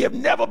 but we have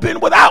never been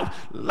without.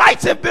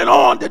 Lights have been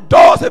on, the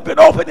doors have been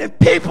open, and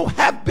people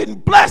have been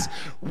blessed.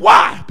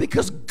 Why?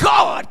 Because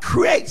God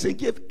creates and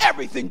gives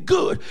everything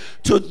good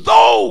to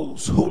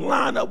those who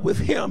line up with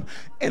him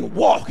and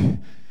walk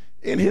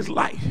in his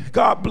light.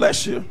 God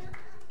bless you.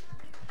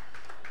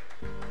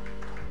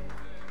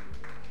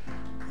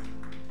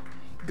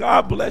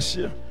 God bless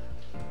you.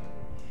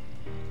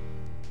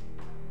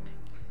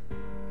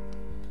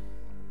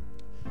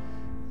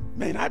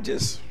 Man, I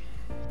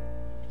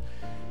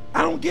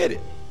don't get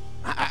it.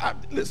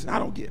 Listen, I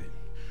don't get it.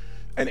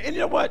 And you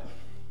know what?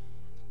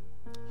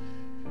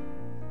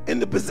 In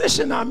the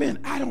position I'm in,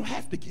 I don't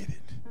have to get it.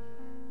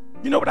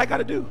 You know what I got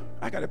to do?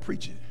 I got to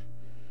preach it.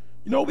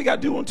 You know what we got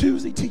to do on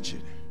Tuesday? Teach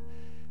it.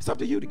 It's up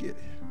to you to get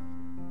it.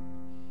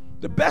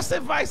 The best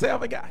advice I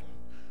ever got: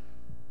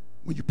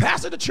 when you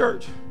pastor the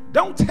church,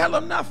 don't tell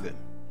them nothing.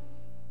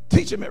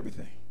 Teach them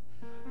everything.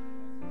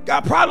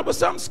 Got a problem with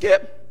something,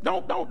 Skip?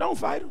 Don't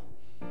fight them.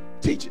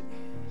 Teach it.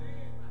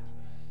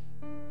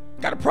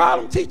 Got a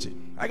problem? Teach it.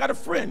 I got a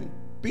friend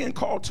being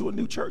called to a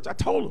new church. I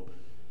told him,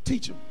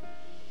 teach him.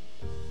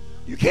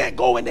 You can't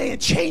go in there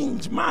and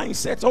change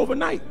mindsets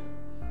overnight.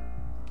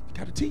 You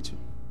got to teach them.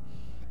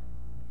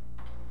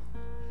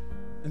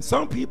 And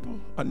some people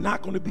are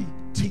not going to be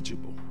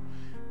teachable.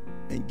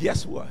 And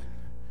guess what?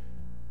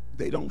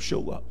 They don't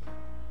show up.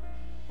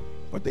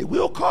 But they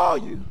will call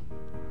you,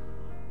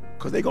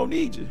 because they're going to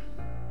need you.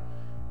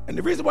 And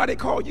the reason why they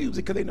call you is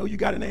because they know you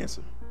got an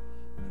answer.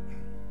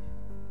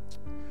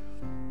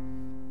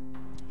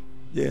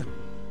 Yeah.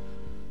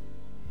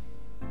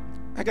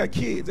 I got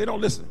kids. They don't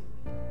listen.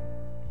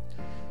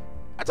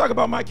 I talk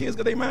about my kids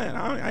because they mad.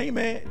 I ain't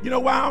mad. You know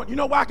why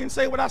I can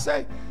say what I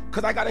say?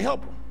 Because I got to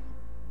help them.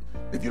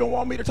 If you don't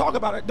want me to talk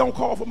about it, don't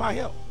call for my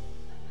help.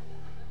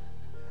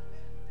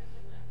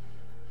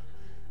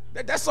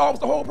 That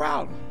solves the whole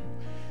problem.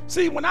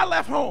 See, when I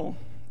left home,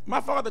 my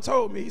father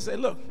told me, he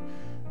said, look,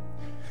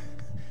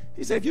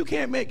 he said, if you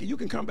can't make it, you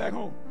can come back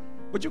home.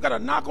 But you got to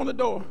knock on the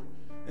door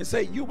and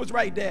say, you was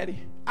right, Daddy.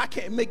 I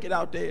can't make it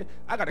out there.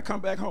 I got to come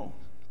back home.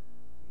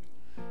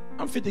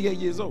 I'm 58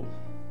 years old.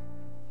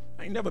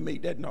 I ain't never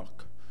made that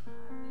knock.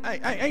 I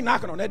ain't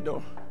knocking on that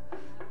door.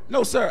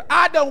 No, sir.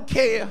 I don't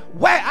care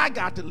where I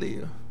got to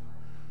live.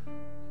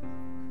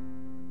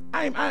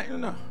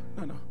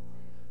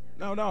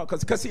 No.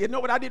 Because see, you know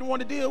what I didn't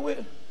want to deal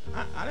with?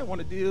 I didn't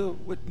want to deal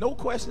with no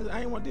questions. I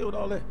didn't want to deal with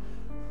all that.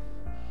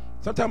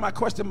 Sometimes I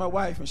question my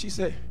wife, and she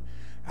said,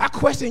 I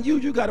question you,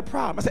 you got a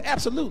problem. I said,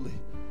 absolutely.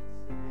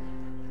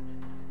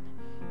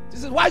 She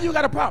said, why you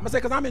got a problem? I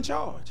said, because I'm in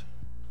charge.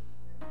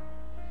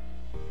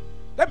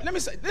 Let me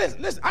say this.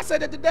 Listen, I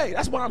said that today.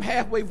 That's why I'm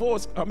halfway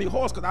hoarse,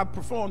 because I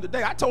performed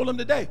today. I told them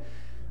today.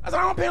 I said,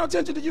 I don't pay no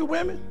attention to you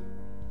women.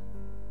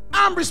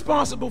 I'm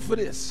responsible for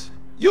this.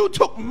 You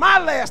took my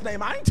last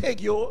name. I ain't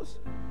take yours.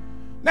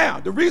 Now,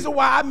 the reason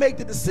why I make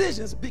the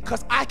decisions,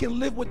 because I can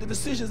live with the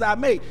decisions I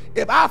make.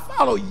 If I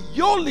follow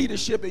your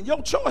leadership and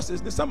your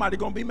choices, then somebody's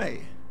going to be mad.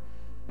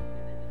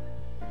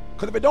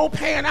 Because if it don't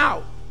pan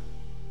out,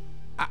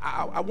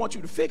 I want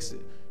you to fix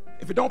it.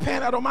 If it don't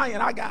pan out on my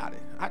end, I got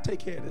it. I take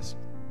care of this.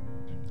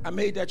 I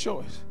made that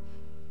choice.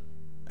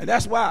 And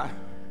that's why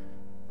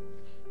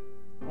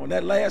on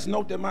that last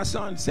note that my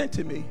son sent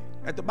to me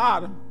at the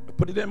bottom, I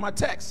put it in my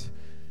text.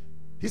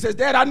 He says,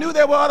 Dad, I knew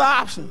there were other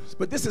options,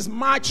 but this is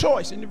my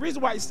choice. And the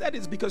reason why he said it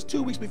is because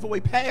 2 weeks before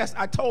he passed,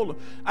 I told him,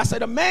 I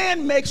said, a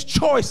man makes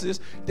choices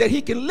that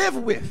he can live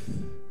with.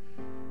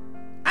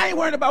 I ain't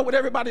worried about what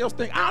everybody else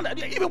thinks.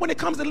 Even when it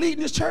comes to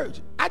leading this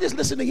church, I just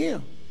listen to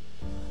him.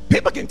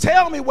 People can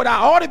tell me what I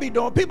ought to be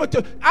doing.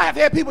 I have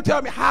had people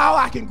tell me how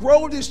I can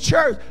grow this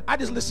church. I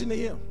just listen to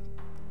him.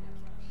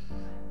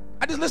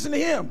 I just listen to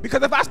him.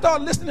 Because if I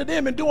start listening to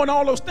them and doing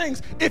all those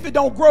things, if it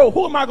don't grow,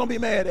 who am I going to be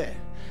mad at?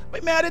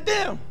 I'll be mad at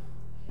them.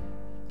 I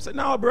said,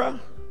 no, bro.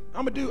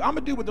 I'm going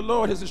to do what the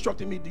Lord has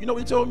instructed me to do. You know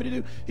what he told me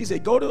to do? He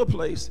said, go to a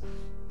place,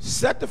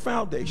 set the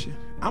foundation.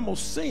 I'm going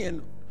to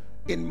sin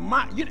in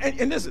my...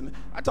 And listen,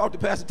 I talked to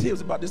Pastor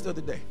Tibbs about this the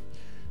other day.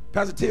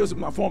 Pastor Tibbs was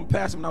my former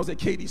pastor when I was at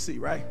KDC,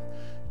 right?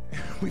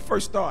 We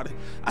first started.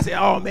 I said,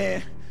 oh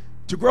man,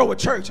 to grow a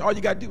church, all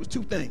you got to do is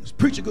 2 things.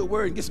 Preach a good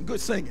word and get some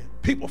good singing.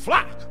 People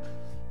flock.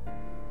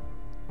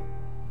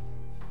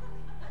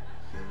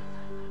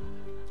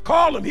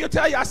 Call him. He'll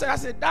tell you. I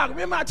said, Doc,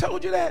 remember I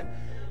told you that?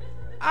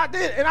 I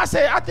did. And I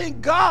said, I think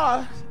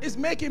God is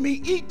making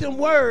me eat them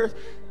words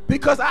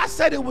because I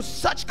said it with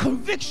such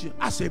conviction.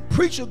 I said,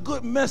 preach a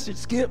good message,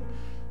 Skip.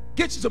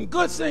 Get you some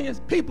good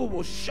singers. People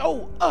will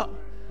show up.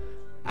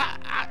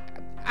 I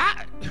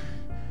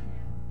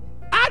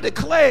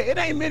declare it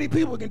ain't many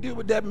people can do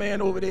what that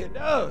man over there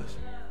does.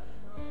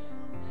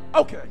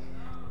 Okay.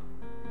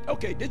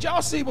 Did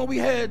y'all see when we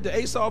had the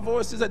ASAW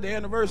voices at the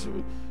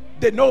anniversary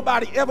that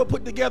nobody ever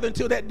put together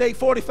until that day,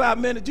 45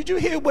 minutes? Did you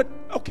hear what?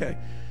 Okay.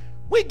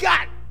 We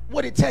got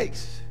what it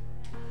takes.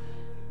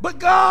 But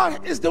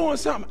God is doing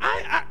something.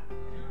 I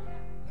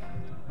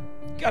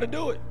got to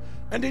do it.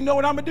 And then you know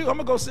what I'm going to do? I'm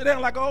going to go sit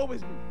down like I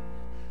always do.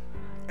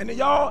 And then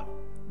y'all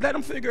let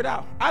them figure it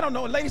out. I don't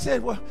know. And lady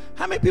said, well,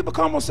 how many people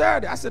come on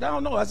Saturday? I said, I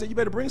don't know. I said, you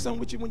better bring something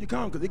with you when you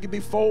come because it could be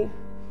full.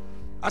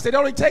 I said, it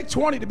only takes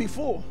 20 to be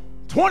full.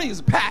 20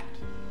 is packed.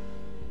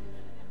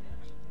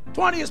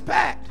 20 is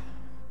packed.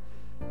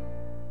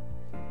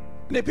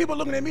 And then people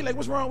looking at me like,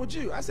 what's wrong with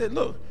you? I said,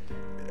 look,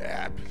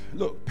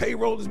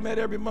 payroll is met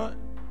every month.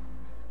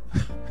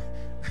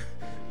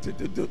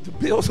 The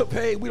bills are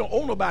paid. We don't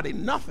owe nobody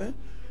nothing.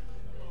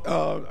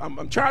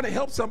 I'm trying to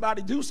help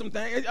somebody do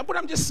something. What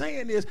I'm just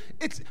saying is,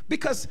 it's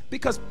because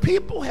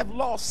people have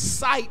lost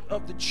sight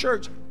of the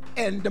church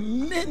and the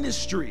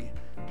ministry.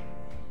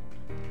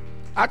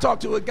 I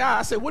talked to a guy.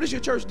 I said, what is your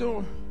church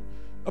doing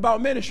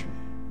about ministry?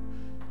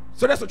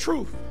 So that's the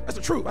truth. That's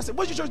the truth. I said,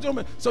 what's your church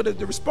doing? So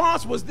the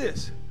response was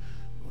this.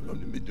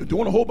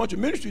 Doing a whole bunch of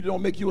ministry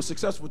don't make you a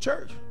successful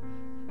church.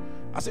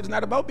 I said, it's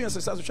not about being a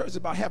successful church. It's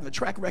about having a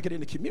track record in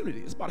the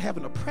community. It's about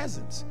having a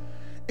presence.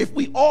 If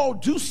we all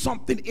do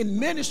something in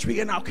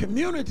ministry in our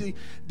community,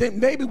 then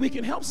maybe we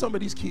can help some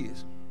of these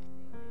kids.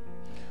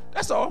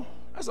 That's all.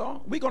 That's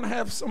all. We're going to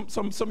have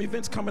some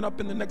events coming up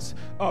in the next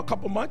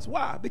couple months.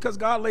 Why? Because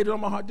God laid it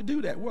on my heart to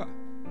do that. Why?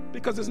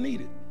 Because it's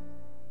needed.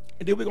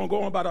 And then we're going to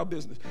go on about our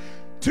business.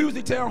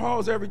 Tuesday town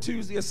halls every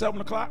Tuesday at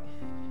 7 o'clock.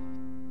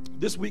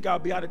 This week I'll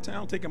be out of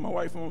town taking my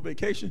wife on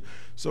vacation,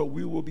 so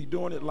we will be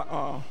doing it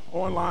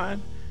online.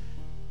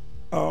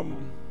 I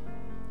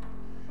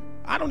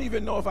don't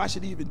even know if I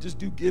should even just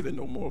do giving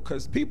no more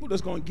because people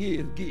that's going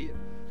to give.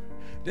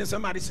 Then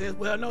somebody says,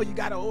 well, no, you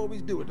got to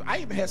always do it. I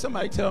even had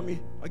somebody tell me,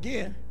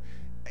 again,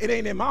 it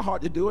ain't in my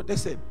heart to do it. They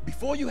said,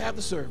 before you have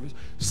the service,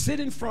 sit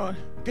in front,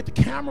 get the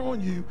camera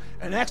on you,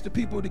 and ask the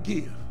people to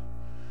give.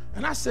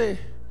 And I said,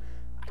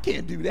 I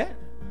can't do that.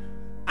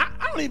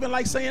 I don't even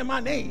like saying my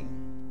name.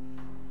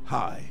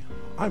 Hi,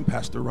 I'm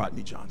Pastor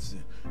Rodney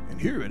Johnson, and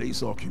here at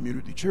ASAW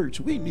Community Church,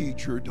 we need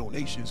your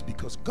donations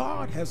because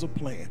God has a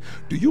plan.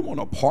 Do you want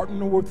to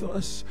partner with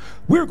us?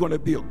 We're going to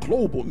be a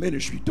global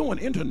ministry doing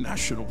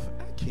international.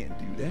 I can't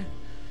do that.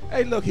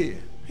 Hey, look here.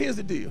 Here's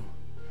the deal.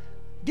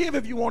 Give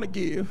if you want to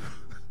give.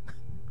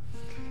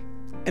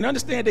 And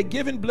understand that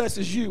giving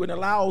blesses you and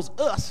allows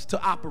us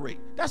to operate.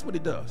 That's what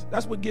it does.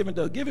 That's what giving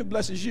does. Giving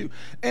blesses you.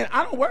 And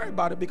I don't worry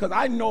about it because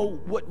I know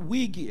what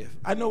we give.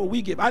 I know what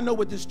we give. I know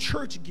what this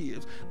church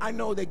gives. I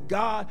know that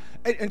God,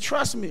 and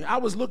trust me, I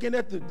was looking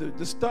at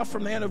the stuff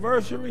from the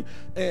anniversary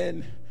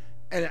and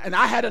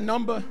I had a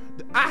number.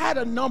 I had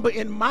a number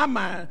in my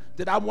mind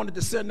that I wanted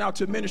to send out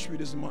to ministry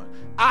this month.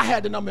 I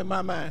had the number in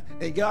my mind.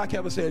 And God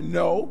kept saying,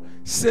 no,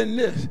 send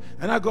this.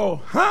 And I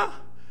go, huh?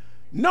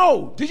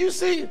 No, did you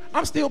see?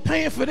 I'm still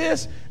paying for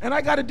this, and I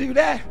got to do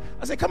that.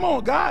 I said, come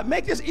on, God,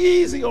 make this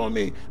easy on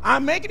me.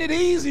 I'm making it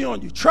easy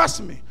on you.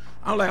 Trust me.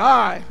 I'm like,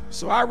 all right.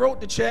 So I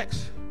wrote the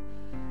checks,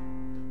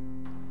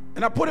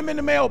 and I put them in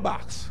the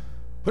mailbox.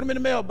 Put them in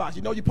the mailbox.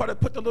 You know, you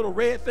put the little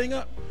red thing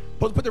up.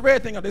 Supposed to put the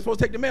red thing up. They're supposed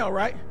to take the mail,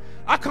 right?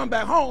 I come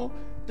back home.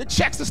 The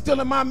checks are still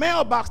in my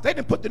mailbox. They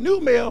didn't put the new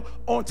mail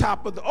on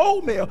top of the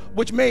old mail,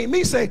 which made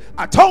me say,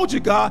 I told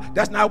you, God,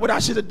 that's not what I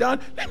should have done.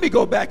 Let me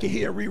go back in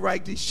here and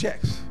rewrite these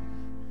checks.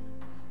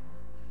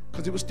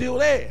 Because it was still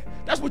there.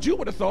 That's what you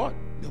would have thought.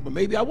 No, but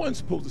maybe I wasn't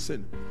supposed to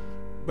send it.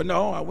 But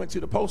no, I went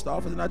to the post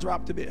office and I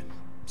dropped them in.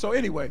 So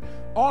anyway,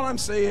 I'm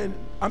saying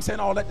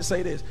all that to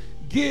say this.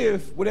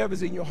 Give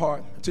whatever's in your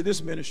heart to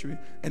this ministry,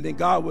 and then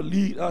God will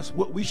lead us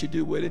what we should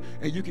do with it.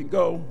 And you can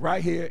go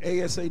right here,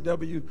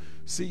 asawcc.org,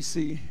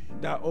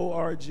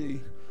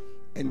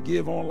 and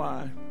give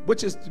online,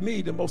 which is, to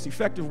me, the most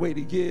effective way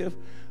to give.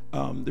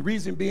 The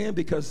reason being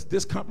because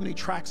this company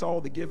tracks all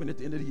the giving at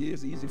the end of the year.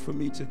 It's easy for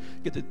me to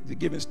get the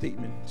giving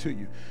statement to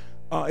you.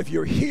 If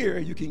you're here,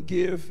 you can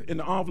give in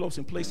the envelopes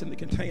and place in the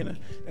container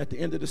at the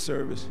end of the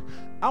service.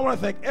 I want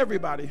to thank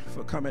everybody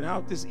for coming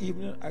out this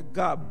evening.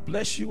 God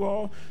bless you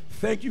all.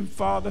 Thank you,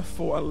 Father,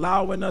 for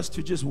allowing us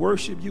to just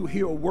worship you,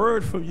 hear a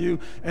word from you,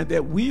 and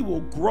that we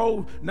will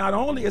grow not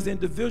only as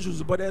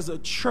individuals, but as a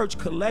church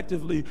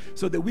collectively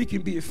so that we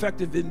can be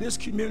effective in this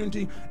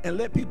community and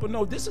let people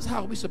know this is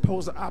how we're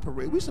supposed to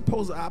operate. We're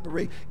supposed to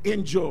operate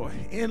in joy,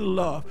 in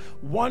love,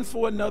 one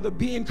for another,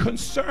 being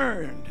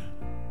concerned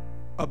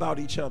about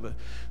each other.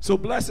 So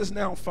bless us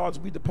now, Father, as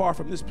we depart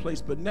from this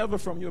place, but never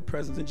from your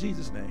presence. In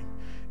Jesus' name,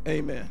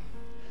 amen.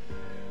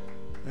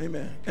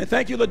 Amen. And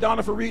thank you,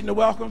 LaDonna, for reading the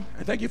welcome.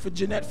 And thank you for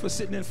Jeanette for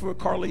sitting in for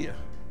Carlia.